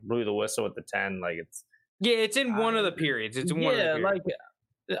just like blew the whistle at the 10. Like it's in one of the periods. It's in one of the periods. like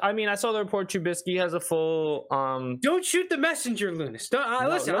I mean, I saw the report Trubisky has a full. Don't shoot the messenger, Lunas.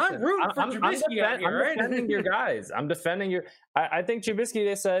 Listen, I'm rooting for Trubisky out here, right? I'm defending your guys. I'm defending your. I think Trubisky.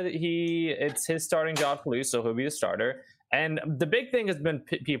 They said it's his starting job to lose, so he'll be the starter. And the big thing has been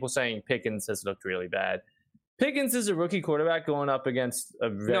people saying Pickens has looked really bad. Pickens is a rookie quarterback going up against a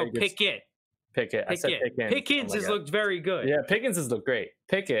very good. Pickett. I said Pickens. Pickens has looked very good. Yeah, Pickens has looked great.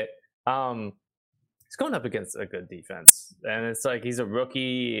 Pickett. He's going up against a good defense, and it's like he's a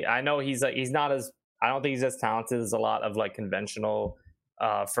rookie. I know he's not as. I don't think he's as talented as a lot of like conventional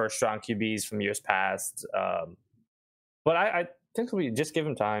first round QBs from years past. But I think we just give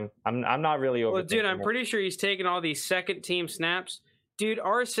him time. I'm not really over. Well, dude, I'm pretty sure he's taking all these second team snaps. Dude,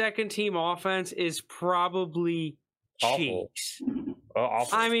 our second team offense is probably cheeks.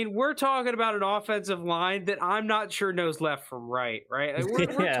 Awful. I mean, we're talking about an offensive line that I'm not sure knows left from right. Like,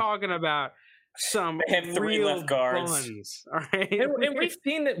 we're talking about some they have 3 real left guards. buns, all right? And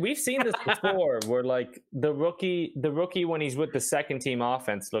we've seen this before, where like the rookie when he's with the second team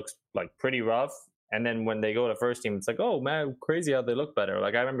offense looks like pretty rough, and then when they go to first team, it's like, oh man, crazy how they look better.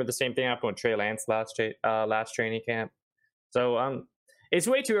 Like I remember the same thing happened with Trey Lance last training camp. So it's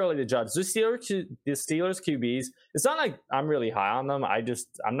way too early to judge. The Steelers QBs, it's not like I'm really high on them.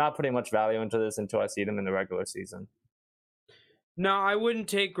 I'm not putting much value into this until I see them in the regular season. No, I wouldn't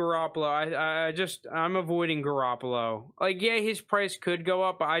take Garoppolo. I'm avoiding Garoppolo. Like, yeah, his price could go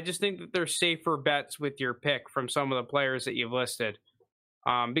up, but I just think that there's safer bets with your pick from some of the players that you've listed.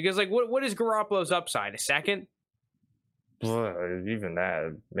 Because like, what is Garoppolo's upside? A second? Even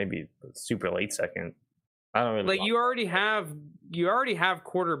that, maybe super late second. I don't really like. You already have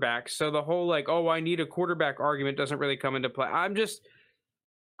quarterbacks, so the whole like, oh, I need a quarterback argument doesn't really come into play.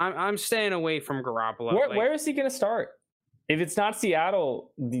 I'm staying away from Garoppolo. Where is he going to start? If it's not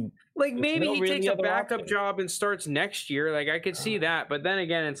Seattle, maybe he takes a backup job and starts next year. Like I could see that, but then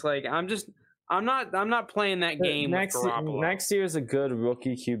again, it's like I'm not playing that game with Garoppolo. Next year is a good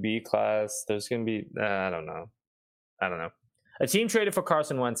rookie QB class. There's going to be I don't know. A team traded for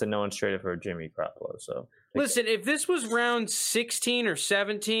Carson Wentz and no one's traded for Jimmy Garoppolo. So listen, if this was round 16 or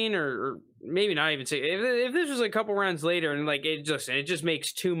 17 or maybe not even 16, if this was a couple rounds later and like it just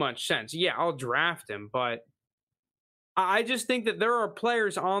makes too much sense. Yeah, I'll draft him, but I just think that there are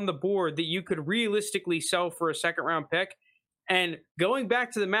players on the board that you could realistically sell for a second round pick. And going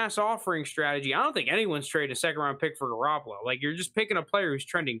back to the mass offering strategy, I don't think anyone's traded a second round pick for Garoppolo. Like you're just picking a player who's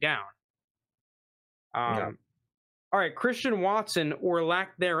trending down. Yeah. All right, Christian Watson or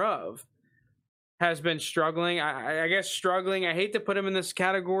lack thereof has been struggling. I guess struggling. I hate to put him in this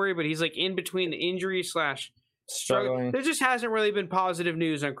category, but he's like in between the injury / struggling. There just hasn't really been positive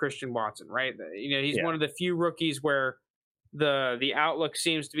news on Christian Watson, right? You know, he's one of the few rookies where the outlook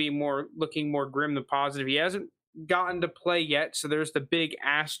seems to be looking more grim than positive. He hasn't gotten to play yet, so there's the big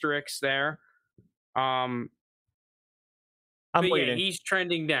asterisk there. I'm waiting. Yeah, he's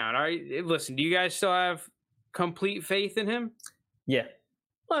trending down. All right, listen, do you guys still have complete faith in him? Yeah.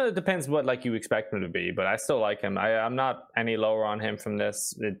 Well, it depends what like you expect him to be, but I still like him. I'm not any lower on him from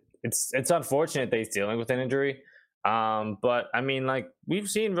this. It's unfortunate that he's dealing with an injury. But I mean, like we've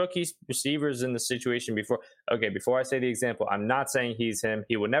seen rookie receivers in the situation before. Okay, before I say the example, I'm not saying he's him.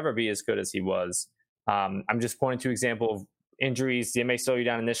 He would never be as good as he was. I'm just pointing to example of injuries. They may slow you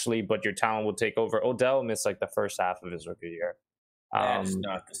down initially, but your talent will take over. Odell missed like the first half of his rookie year. That's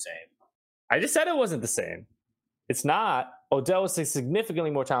not the same. I just said it wasn't the same. It's not. Odell is a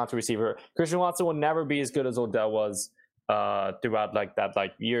significantly more talented receiver. Christian Watson will never be as good as Odell was throughout like that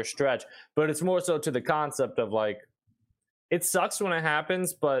like year stretch. But it's more so to the concept of like it sucks when it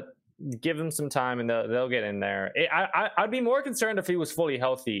happens, but give them some time and they'll get in there. I'd be more concerned if he was fully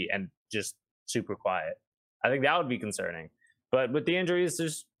healthy and just super quiet. I think that would be concerning. But with the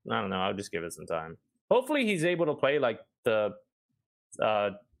injuries, I don't know. I'll just give it some time. Hopefully, he's able to play like the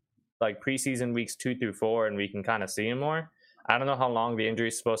like preseason weeks 2 through 4, and we can kind of see him more. I don't know how long the injury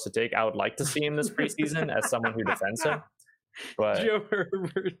is supposed to take. I would like to see him this preseason as someone who defends him. But Joe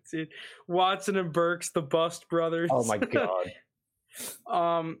Herbert, Watson and Burks, the Bust brothers. Oh my god.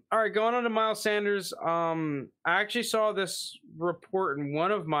 All right, going on to Miles Sanders. I actually saw this report in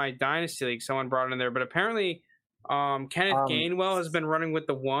one of my dynasty leagues. Someone brought it in there, but apparently Kenneth Gainwell has been running with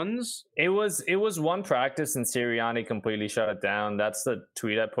the ones. It was one practice and Sirianni completely shut it down. That's the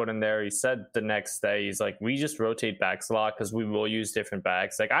tweet I put in there. He said the next day, he's like, we just rotate backs a lot because we will use different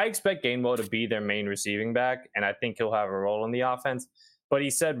backs. Like I expect Gainwell to be their main receiving back, and I think he'll have a role in the offense. But he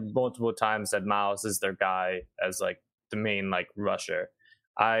said multiple times that Miles is their guy as like the main like rusher.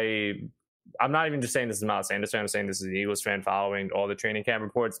 I'm not even just saying this is Miles Sanders fan. I'm saying this is an Eagles fan following all the training camp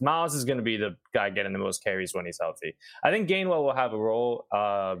reports. Miles is going to be the guy getting the most carries when he's healthy. I think Gainwell will have a role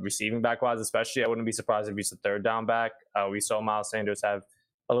receiving back wise, especially. I wouldn't be surprised if he's a third down back. We saw Miles Sanders have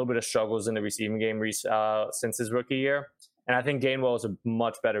a little bit of struggles in the receiving game since his rookie year. And I think Gainwell is a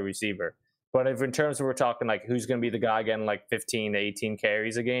much better receiver. But if in terms of we're talking like who's going to be the guy getting like 15 to 18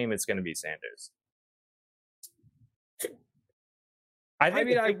 carries a game, it's going to be Sanders. I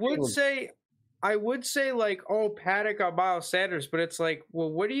would say like, oh, Paddock on Miles Sanders, but it's like, well,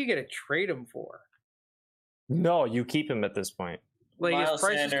 what are you going to trade him for? No, you keep him at this point. Like Miles his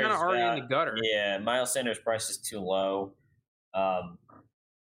price Sanders, is kind of already in the gutter. Yeah, Miles Sanders' price is too low.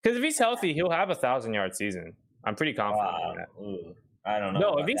 Because if he's healthy, he'll have 1,000-yard season. I'm pretty confident in that. Ooh, I don't know.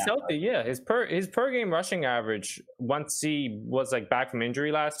 No, if he's healthy, yeah, his per game rushing average once he was like back from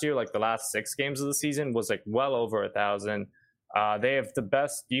injury last year, like the last 6 games of the season, was like well over 1,000. They have the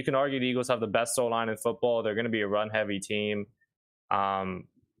best. You can argue the Eagles have the best O line in football. They're going to be a run-heavy team.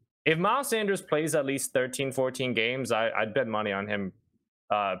 If Miles Sanders plays at least 13, 14 games, I'd bet money on him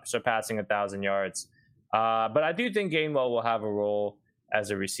surpassing 1,000 yards. But I do think Gainwell will have a role as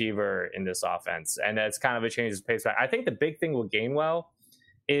a receiver in this offense, and it's kind of a change of pace back. I think the big thing with Gainwell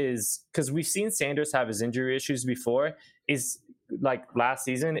is, because we've seen Sanders have his injury issues before, is like last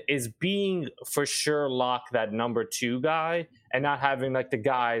season, is being for sure lock that number 2 guy and not having like the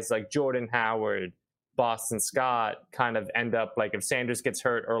guys like Jordan Howard, Boston Scott kind of end up like, if Sanders gets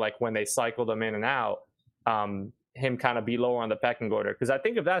hurt or like when they cycle them in and out, him kind of be lower on the pecking order. Because I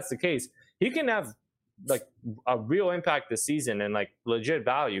think if that's the case, he can have like a real impact this season and like legit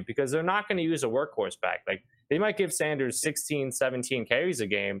value, because they're not going to use a workhorse back. Like they might give Sanders 16, 17 carries a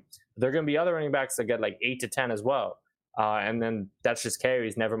game. There are going to be other running backs that get like 8 to 10 as well. And then that's just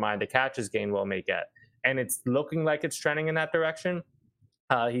carries, never mind the catches Gainwell may get. And it's looking like it's trending in that direction.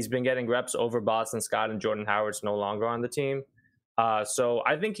 He's been getting reps over Boston Scott, and Jordan Howard's no longer on the team. So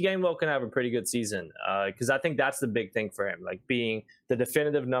I think Gainwell can have a pretty good season, because I think that's the big thing for him, like being the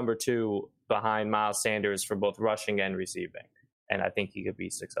definitive number 2 behind Miles Sanders for both rushing and receiving. And I think he could be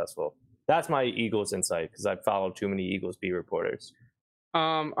successful. That's my Eagles insight, because I've followed too many Eagles beat reporters.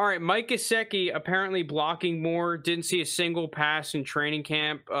 All right, Mike Gesicki apparently blocking more. Didn't see a single pass in training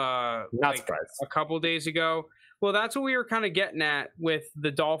camp Not surprised. A couple days ago. Well, that's what we were kind of getting at with the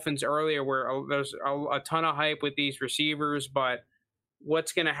Dolphins earlier, where there's a ton of hype with these receivers, but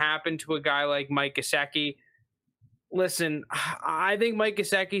what's going to happen to a guy like Mike Gesicki? Listen, I think Mike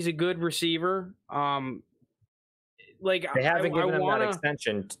Gesicki's a good receiver. Like they haven't given him that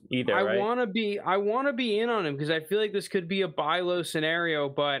extension either. I want to be in on him, because I feel like this could be a buy low scenario,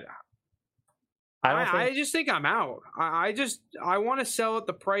 but I just think I'm out. I want to sell at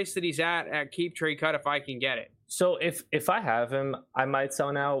the price that he's at keep trade cut if I can get it. So if I have him, I might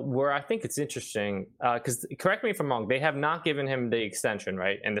sell now. Where I think it's interesting, because correct me if I'm wrong, they have not given him the extension,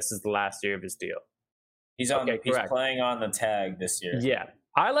 right? And this is the last year of his deal. He's playing on the tag this year. Yeah,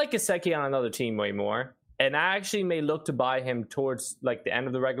 I like Gesicki on another team way more. And I actually may look to buy him towards like the end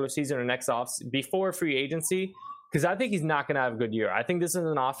of the regular season or next before free agency, because I think he's not going to have a good year. I think this is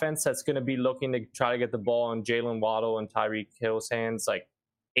an offense that's going to be looking to try to get the ball in Jalen Waddle and Tyreek Hill's hands like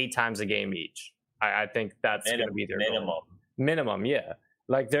 8 times a game each. I think that's going to be their goal. Minimum, yeah.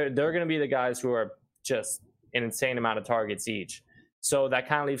 Like they're going to be the guys who are just an insane amount of targets each. So that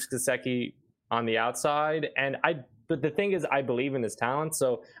kind of leaves Gesicki on the outside. But the thing is, I believe in his talent.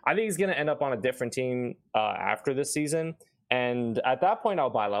 So I think he's going to end up on a different team after this season. And at that point, I'll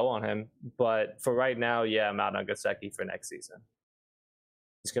buy low on him. But for right now, yeah, I'm out on Gesicki for next season.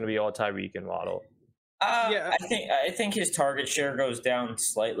 It's going to be all Tyreek and Waddle. I think his target share goes down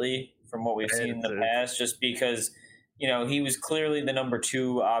slightly from what we've seen in the past, just because, he was clearly the number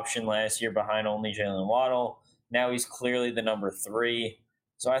 2 option last year behind only Jalen Waddle. Now he's clearly the number 3.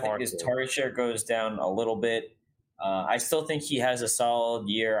 So I think his target share goes down a little bit. I still think he has a solid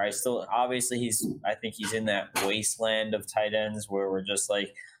year. I think he's in that wasteland of tight ends where we're just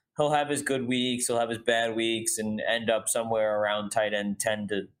like, he'll have his good weeks, he'll have his bad weeks, and end up somewhere around tight end 10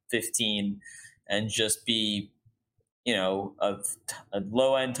 to 15 and just be, a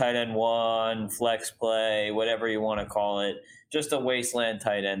low end tight end 1, flex play, whatever you want to call it. Just a wasteland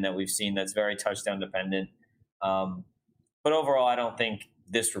tight end that we've seen that's very touchdown dependent. But overall, I don't think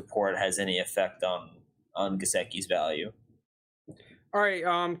this report has any effect on Gesicki's value. All right,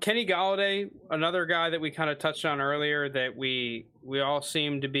 Kenny Golladay, another guy that we kind of touched on earlier that we all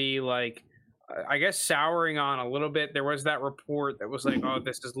seem to be like, I guess, souring on a little bit. There was that report that was like, oh,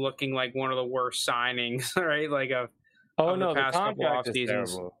 this is looking like one of the worst signings, right? Like of no, the past couple off contract is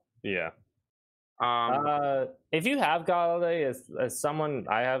seasons. terrible. Yeah. If you have Galladay as someone,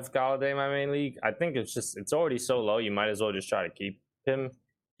 I have Galladay in my main league. I think it's already so low. You might as well just try to keep him.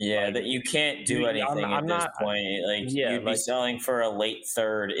 Yeah, Like, that you can't do anything I'm at this not- point. Like yeah, you'd be like- selling for a late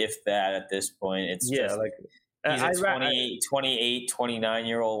third, if that. At this point, it's just he's a 28,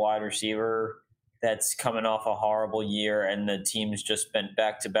 29-year-old wide receiver that's coming off a horrible year, and the team's just spent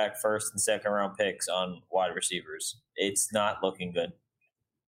back-to-back first and second round picks on wide receivers. It's not looking good.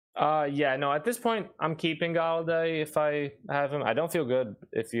 Yeah, no, at this point, I'm keeping Galladay if I have him. I don't feel good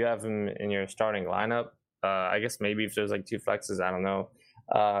if you have him in your starting lineup. I guess maybe if there's like two flexes, I don't know.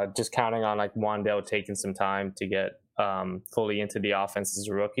 Just counting on like Wan'Dale taking some time to get fully into the offense as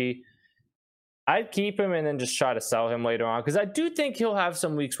a rookie. I'd keep him and then just try to sell him later on, because I do think he'll have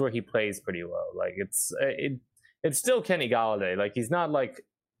some weeks where he plays pretty low. Like it's still Kenny Galladay. Like he's not like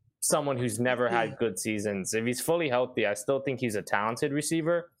someone who's never had good seasons. If he's fully healthy, I still think he's a talented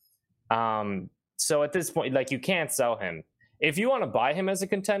receiver. So at this point, like you can't sell him. If you want to buy him as a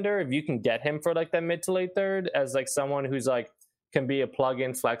contender, if you can get him for like that mid to late third as like someone who's like can be a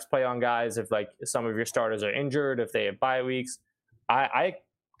plug-in flex play on guys if like some of your starters are injured, if they have bye weeks, I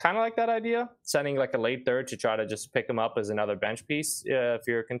kind of like that idea, sending like a late third to try to just pick him up as another bench piece if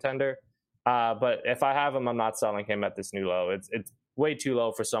you're a contender. But if I have him, I'm not selling him at this new low. It's way too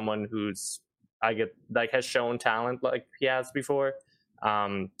low for someone who's has shown talent like he has before.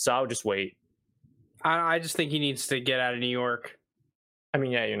 So I'll just wait. I just think he needs to get out of New York. I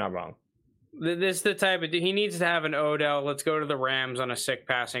mean, yeah, you're not wrong. This is the type of he needs to have an Odell. Let's go to the Rams on a sick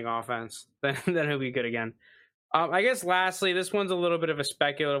passing offense. Then he'll be good again. I guess lastly, this one's a little bit of a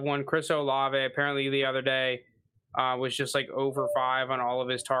speculative one. Chris Olave apparently the other day was just like over 5 on all of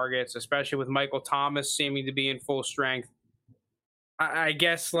his targets, especially with Michael Thomas seeming to be in full strength. I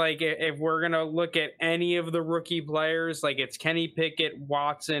guess like if we're gonna look at any of the rookie players, like it's Kenny Pickett,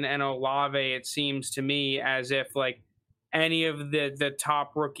 Watson, and Olave. It seems to me as if like any of the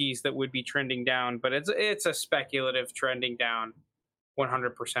top rookies that would be trending down, but it's a speculative trending down,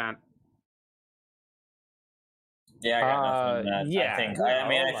 100%. Yeah, I got nothing on that.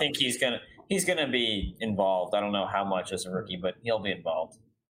 Yeah, I think he's gonna be involved. I don't know how much as a rookie, but he'll be involved.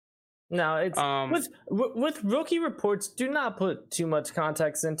 No, it's with rookie reports. Do not put too much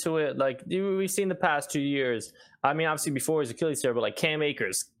context into it. Like we've seen the past 2 years. I mean, obviously before his Achilles tear, but like Cam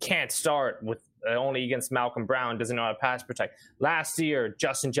Akers can't start with only against Malcolm Brown. Doesn't know how to pass protect. Last year,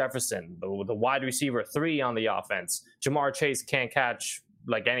 Justin Jefferson, the wide receiver 3 on the offense. Jamar Chase can't catch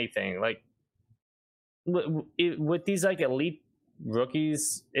like anything. Like with these like elite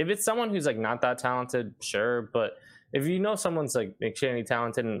rookies, if it's someone who's like not that talented, sure, but if you know someone's like extremely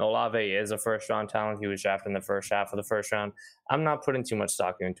talented, and Olave is a first round talent, he was drafted in the first half of the first round, I'm not putting too much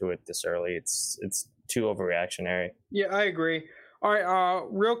stock into it this early. It's too overreactionary. Yeah, I agree. All right,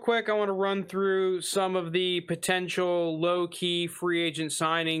 real quick, I want to run through some of the potential low-key free agent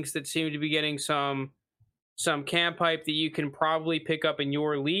signings that seem to be getting some camp hype that you can probably pick up in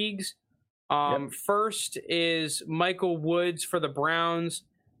your leagues. First is Michael Woods for the Browns.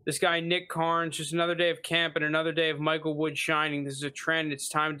 This guy, Nick Carnes, just another day of camp and another day of Michael Woods shining. This is a trend. It's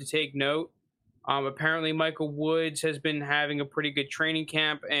time to take note. Apparently, Michael Woods has been having a pretty good training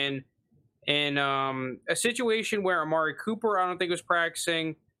camp, and in a situation where Amari Cooper, I don't think, was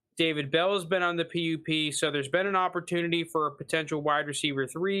practicing. David Bell has been on the PUP, so there's been an opportunity for a potential wide receiver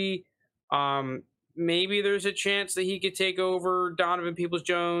 3. Maybe there's a chance that he could take over Donovan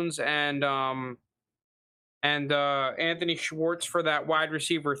Peoples-Jones and Anthony Schwartz for that wide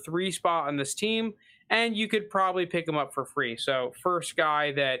receiver 3 spot on this team, and you could probably pick him up for free. So first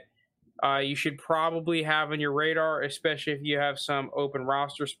guy that you should probably have on your radar, especially if you have some open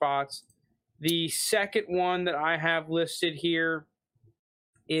roster spots. The second one that I have listed here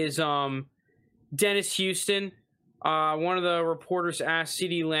is Dennis Houston. One of the reporters asked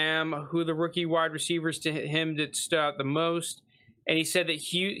CeeDee Lamb who the rookie wide receivers to him that stood out the most. And he said that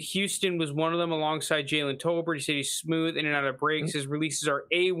Houston was one of them alongside Jalen Tolbert. He said he's smooth in and out of breaks. His releases are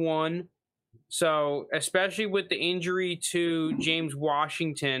A1. So especially with the injury to James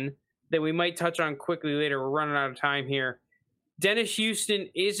Washington that we might touch on quickly later. We're running out of time here. Dennis Houston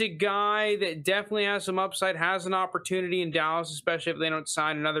is a guy that definitely has some upside, has an opportunity in Dallas, especially if they don't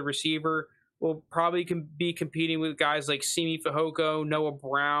sign another receiver. Will probably be competing with guys like Simi Fehoko, Noah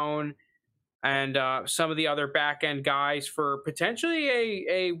Brown, and some of the other back-end guys for potentially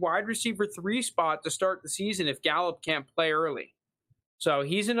a wide receiver 3 spot to start the season if Gallup can't play early. So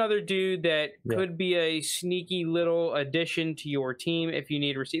he's another dude that could be a sneaky little addition to your team if you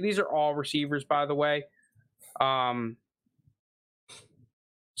need receive. These are all receivers, by the way.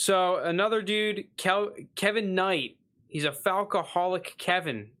 So another dude, Kevin Knight, He's a Falcoholic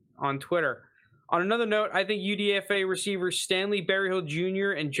Kevin on Twitter. On another note, I think UDFA receivers Stanley Berryhill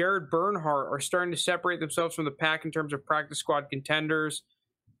Jr. and Jared Bernhardt are starting to separate themselves from the pack in terms of practice squad contenders.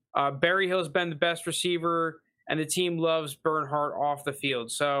 Berryhill's been the best receiver, and the team loves Bernhardt off the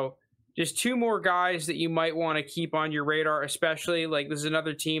field. So just two more guys that you might want to keep on your radar, especially like this is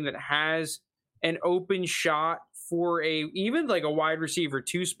another team that has an open shot for even like a wide receiver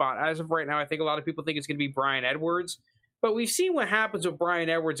 2 spot. As of right now, I think a lot of people think it's going to be Bryan Edwards, but we've seen what happens with Bryan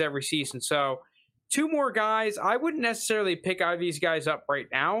Edwards every season. So two more guys. I wouldn't necessarily pick either of these guys up right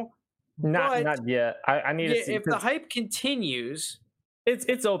now. Not yet. I need to see if the hype continues.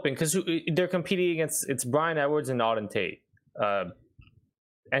 It's open because they're competing against Bryan Edwards and Auden Tate. And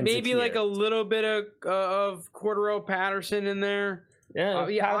maybe Zakir. like a little bit of Cordero Patterson in there. Yeah,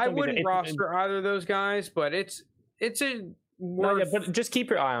 I wouldn't roster either of those guys, but it's a worth. But just keep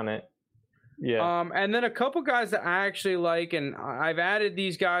your eye on it. Yeah. And then a couple guys that I actually like, and I've added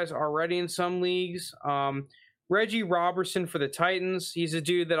these guys already in some leagues. Reggie Robertson for the Titans. He's a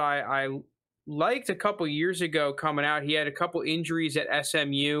dude that I liked a couple years ago coming out. He had a couple injuries at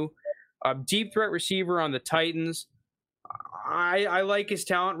SMU. Deep threat receiver on the Titans. I like his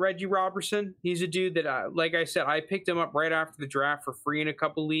talent, Reggie Robertson. He's a dude that, like I said, I picked him up right after the draft for free in a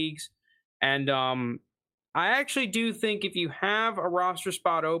couple leagues. And I actually do think if you have a roster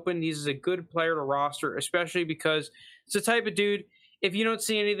spot open, he's a good player to roster, especially because it's the type of dude, if you don't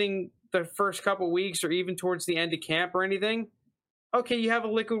see anything the first couple weeks or even towards the end of camp or anything, okay, you have a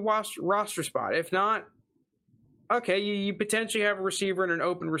liquid roster spot. If not, okay, you potentially have a receiver in an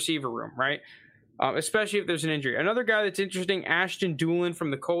open receiver room, right? Especially if there's an injury. Another guy that's interesting, Ashton Dulin from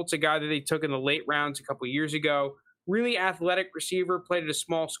the Colts, a guy that they took in the late rounds a couple years ago. Really athletic receiver, played at a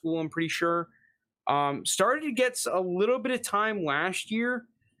small school, I'm pretty sure. Started to get a little bit of time last year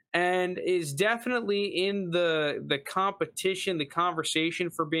and is definitely in the competition, the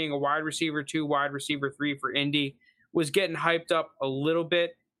conversation for being a wide receiver 2, wide receiver 3 for Indy. Was getting hyped up a little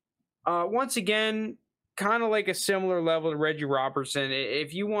bit. Once again, kind of like a similar level to Reggie Robertson.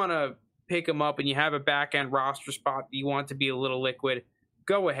 If you want to pick him up and you have a back-end roster spot that you want to be a little liquid,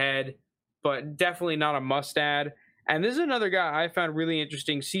 go ahead, but definitely not a must-add. And this is another guy I found really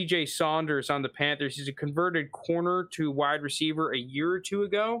interesting, CJ Saunders on the Panthers. He's a converted corner to wide receiver a year or two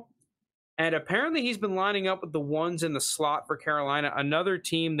ago, and apparently he's been lining up with the ones in the slot for Carolina, another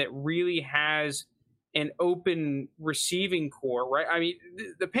team that really has an open receiving core, right? I mean,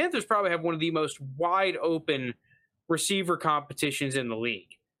 the Panthers probably have one of the most wide open receiver competitions in the league.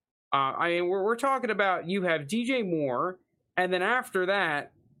 I mean, we're talking about you have DJ Moore, and then after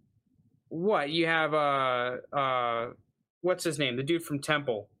that, what you have? What's his name? The dude from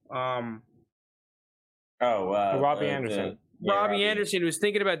Temple. Robbie Anderson. Robbie Anderson was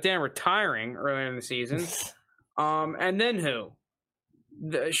thinking about retiring earlier in the season. And then who?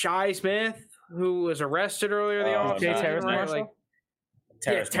 Shi Smith, who was arrested earlier in the offseason. Terrace Marshall.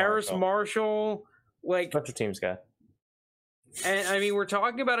 Terrace Marshall. Like special teams guy. And I mean, we're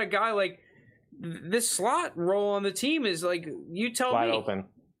talking about a guy like this slot role on the team is like, you tell wide me. open.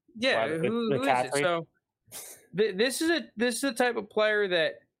 Yeah, who is it? So this is a type of player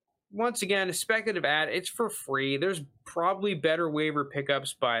that, once again, a speculative ad. It's for free. There's probably better waiver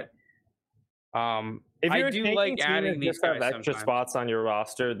pickups, but if you're I do like adding these guys have extra sometimes. spots on your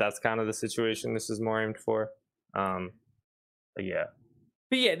roster, that's kind of the situation this is more aimed for. But yeah.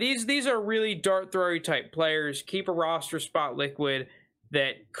 But yeah, these are really dart throwy type players. Keep a roster spot liquid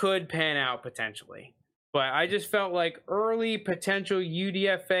that could pan out potentially. But I just felt like early potential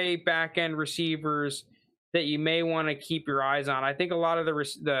UDFA back end receivers that you may want to keep your eyes on. I think a lot of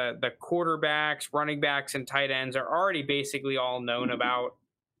the quarterbacks, running backs, and tight ends are already basically all known about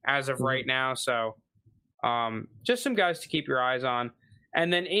as of right now. So just some guys to keep your eyes on.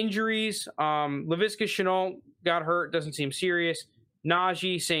 And then injuries. Laviska Shenault got hurt. Doesn't seem serious.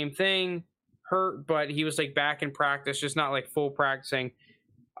 Najee, same thing, hurt, but he was like back in practice, just not like full practicing.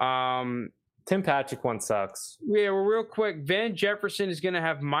 Tim Patrick one sucks. Yeah, well, real quick, Van Jefferson is going to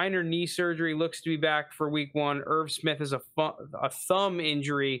have minor knee surgery, looks to be back for week 1. Irv Smith has a thumb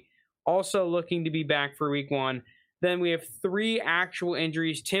injury, also looking to be back for week 1. Then we have 3 actual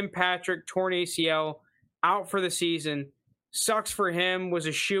injuries. Tim Patrick, torn ACL, out for the season. Sucks for him, was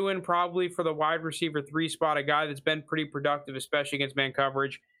a shoo-in probably for the wide receiver 3 spot, a guy that's been pretty productive, especially against man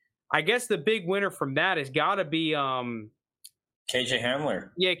coverage. I guess the big winner from that has got to be KJ Hamler.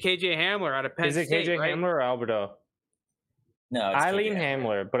 Yeah, KJ Hamler out of Penn State. Is it KJ right? Hamler or Alberto? No, I lean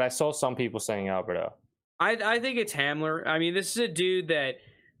Hamler, but I saw some people saying Alberto. I think it's Hamler. I mean, this is a dude that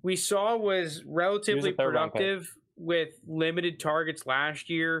we saw was relatively productive with limited targets last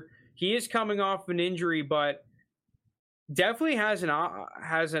year. He is coming off an injury, but definitely has an I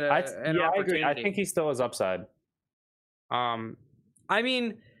opportunity. agree. I think he still has upside. I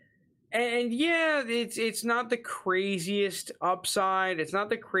mean, and yeah, it's not the craziest upside. It's not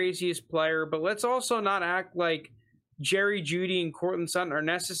the craziest player, but let's also not act like Jerry Jeudy and Courtland Sutton are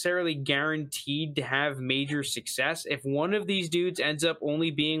necessarily guaranteed to have major success. If one of these dudes ends up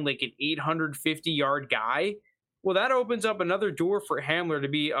only being like an 850-yard guy, well, that opens up another door for Hamler to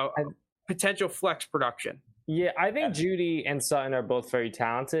be a potential flex production. Yeah, I think Jeudy and Sutton are both very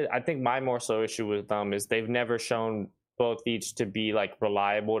talented. I think my more so issue with them is they've never shown both each to be like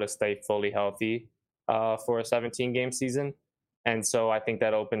reliable to stay fully healthy for a 17-game season. And so I think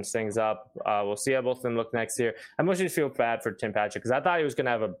that opens things up. We'll see how both of them look next year. I mostly feel bad for Tim Patrick because I thought he was going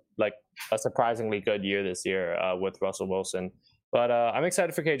to have a surprisingly good year this year with Russell Wilson. But I'm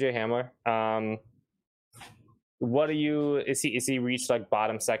excited for KJ Hamler. What do you? Is he reached like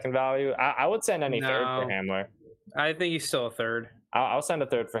bottom second value? I would send any third for Hamler. I think he's still a third. I'll send a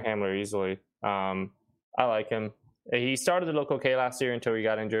third for Hamler easily. I like him. He started to look okay last year until he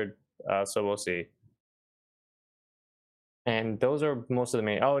got injured. So we'll see. And those are most of the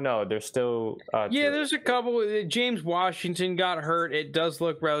main. Oh no, there's still. There's a couple. James Washington got hurt. It does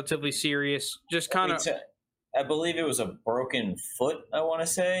look relatively serious. Just kind of. I believe it was a broken foot. I want to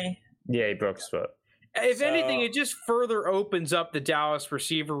say. Yeah, he broke his foot. If anything, it just further opens up the Dallas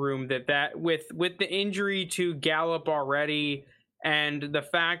receiver room that with the injury to Gallup already, and the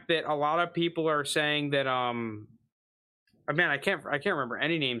fact that a lot of people are saying that I can't remember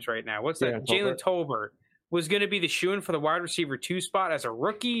any names right now. What's that? Jalen Tolbert was going to be the shoo-in for the wide receiver 2 spot as a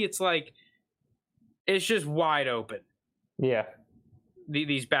rookie. It's like it's just wide open. Yeah.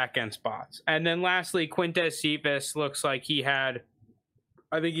 These back end spots. And then lastly, Quintez Cephas looks like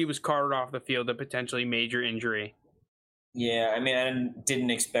I think he was carted off the field, a potentially major injury. Yeah, I mean, I didn't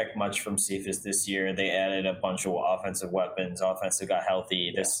expect much from Cephas this year. They added a bunch of offensive weapons. Offensive got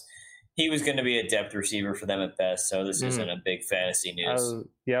healthy. He was going to be a depth receiver for them at best, so this isn't a big fantasy news.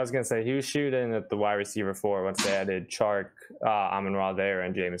 I was going to say, he was shooting at the wide receiver 4 once they added Chark, Amon-Ra there,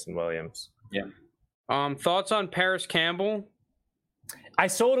 and Jameson Williams. Yeah. Thoughts on Paris Campbell? I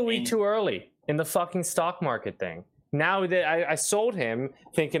sold a week too early in the fucking stock market thing. Now that I sold him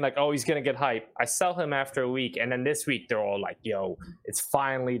thinking like, oh, he's going to get hype. I sell him after a week, and then this week they're all like, yo, it's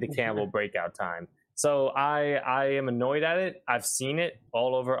finally the Campbell breakout time. So I am annoyed at it. I've seen it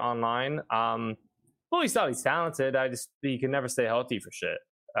all over online. Well, he's talented. He can never stay healthy for shit.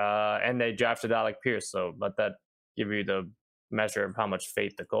 And they drafted Alec Pierce, so let that give you the measure of how much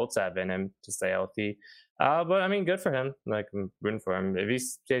faith the Colts have in him to stay healthy. But I mean, good for him. Like, I'm rooting for him. If he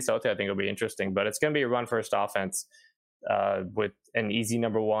stays healthy, I think it'll be interesting. But it's going to be a run-first offense with an easy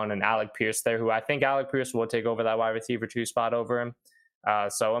number 1 and Alec Pierce there, who I think Alec Pierce will take over that wide receiver 2 spot over him.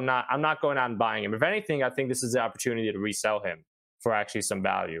 So I'm not going out and buying him. If anything, I think this is the opportunity to resell him for actually some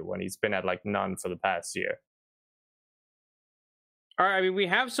value when he's been at like none for the past year. All right. I mean, we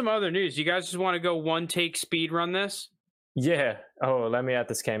have some other news. You guys just want to go one take speed run this? Yeah. Oh, let me at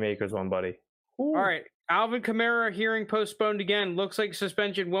this Cam Akers one, buddy. Ooh. All right. Alvin Kamara hearing postponed again. Looks like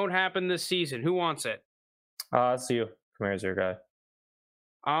suspension won't happen this season. Who wants it? It's you. Kamara's your guy.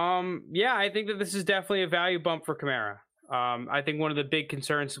 Yeah, I think that this is definitely a value bump for Kamara. I think one of the big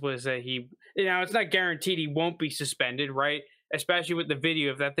concerns was that it's not guaranteed he won't be suspended, right? Especially with the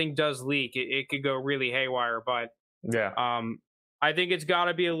video. If that thing does leak, it could go really haywire. But yeah, I think it's got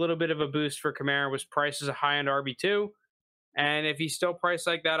to be a little bit of a boost for Kamara. Was priced as a high-end RB2. And if he's still priced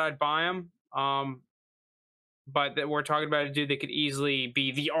like that, I'd buy him. But that we're talking about a dude that could easily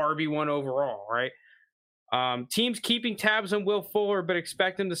be the RB1 overall, right? Teams keeping tabs on Will Fuller, but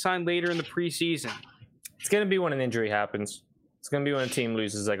expect him to sign later in the preseason. It's going to be when an injury happens. It's going to be when a team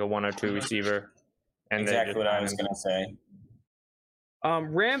loses like a 1 or 2 receiver. And exactly what I was going to say.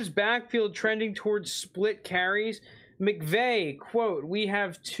 Rams backfield trending towards split carries. McVay, quote, "We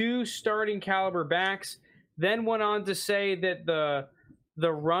have 2 starting caliber backs," then went on to say that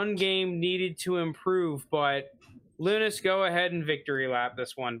the run game needed to improve. But Lunas, go ahead and victory lap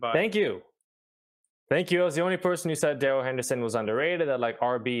this one, bud. Thank you. I was the only person who said Darrell Henderson was underrated at like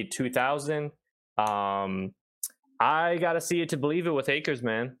RB 2000. I gotta see it to believe it with Akers,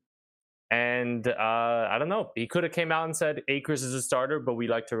 man. And I don't know. He could have came out and said Akers is a starter, but we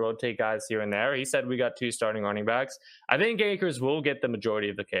like to rotate guys here and there. He said we got 2 starting running backs. I think Akers will get the majority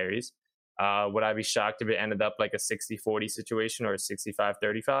of the carries. Would I be shocked if it ended up like a 60-40 situation or a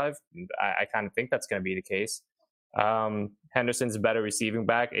 65-35? I kind of think that's going to be the case. Henderson's a better receiving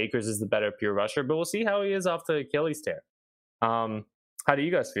back. Akers is the better pure rusher, but we'll see how he is off the Achilles tear. How do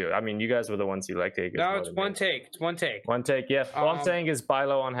you guys feel? I mean, you guys were the ones who liked Akers. No, it's one take. It's one take. One take, yeah. All I'm saying is buy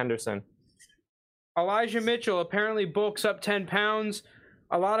low on Henderson. Elijah Mitchell apparently bulks up 10 pounds.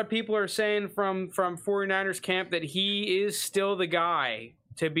 A lot of people are saying from 49ers camp that he is still the guy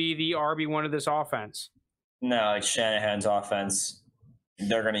to be the RB1 of this offense. No, it's Shanahan's offense.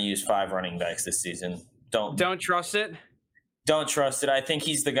 They're going to use 5 running backs this season. Don't trust it. Don't trust it. I think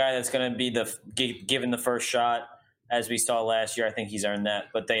he's the guy that's going to be given the first shot, as we saw last year. I think he's earned that.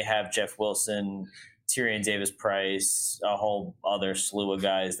 But they have Jeff Wilson, Tyrion Davis-Price, a whole other slew of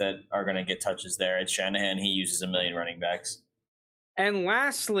guys that are going to get touches there. It's Shanahan. He uses 1 million running backs. And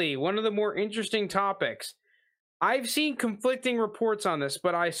lastly, one of the more interesting topics. I've seen conflicting reports on this,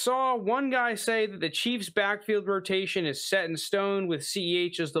 but I saw one guy say that the Chiefs' backfield rotation is set in stone with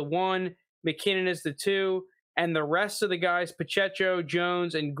CEH as the 1, McKinnon as the 2, and the rest of the guys, Pacheco,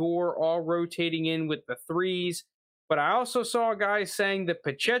 Jones, and Gore, all rotating in with the 3s. But I also saw guys saying that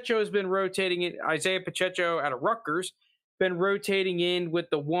Pacheco has been rotating in, Isaiah Pacheco out of Rutgers, been rotating in with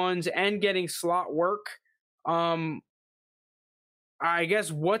the 1s and getting slot work. I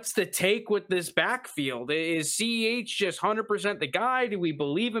guess what's the take with this backfield? Is CEH just 100% the guy? Do we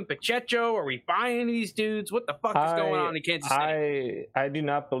believe in Pacheco? Are we buying any of these dudes? What the fuck is going on in Kansas City? I do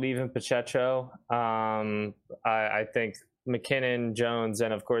not believe in Pacheco. I think McKinnon, Jones,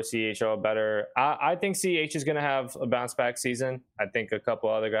 and of course CEH are better. I think CEH is going to have a bounce back season. I think a couple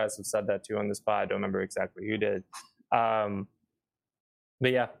other guys have said that too on this pod. I don't remember exactly who did. But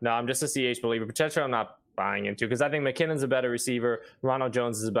yeah, no, I'm just a CEH believer. Pacheco, I'm not buying into because I think McKinnon's a better receiver, Ronald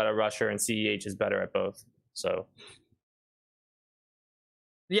Jones is a better rusher, and CEH is better at both. So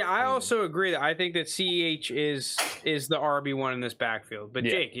yeah, I also agree that I think that CEH is the RB1 in this backfield. But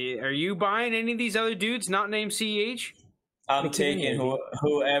Jake, are you buying any of these other dudes not named CEH? I'm taking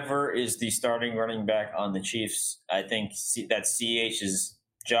whoever is the starting running back on the Chiefs. I think that's CEH's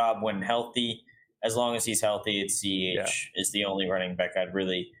job when healthy. As long as he's healthy, it's CEH is the only running back I'd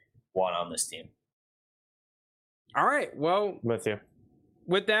really want on this team. All right. Well, with you.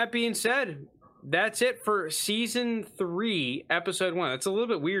 With that being said, that's it for season 3, episode 1. That's a little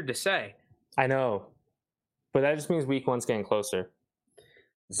bit weird to say. I know, but that just means week 1's getting closer.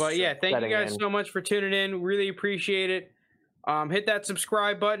 But yeah, thank you guys so much for tuning in. Really appreciate it. Hit that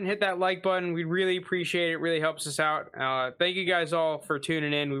subscribe button, hit that like button. We really appreciate it. It really helps us out. Thank you guys all for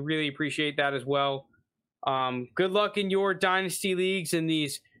tuning in. We really appreciate that as well. Good luck in your dynasty leagues in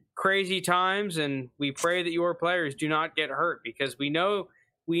these crazy times, and we pray that your players do not get hurt because we know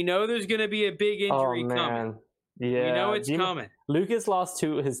there's going to be a big injury coming. Yeah, we know it's coming. Lucas lost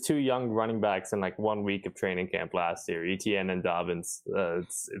his 2 young running backs in like 1 week of training camp last year, Etienne and Dobbins.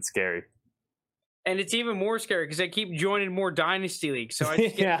 It's scary. And it's even more scary because I keep joining more dynasty leagues, so I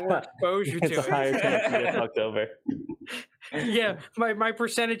just get more exposure to it. It's a higher chance to get fucked over. Yeah, my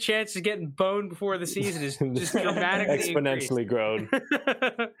percentage chance of getting boned before the season is just dramatically exponentially grown.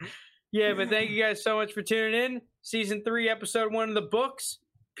 Yeah, but thank you guys so much for tuning in. Season 3, episode 1 of the books.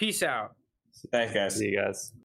 Peace out. Thanks, guys. See you guys.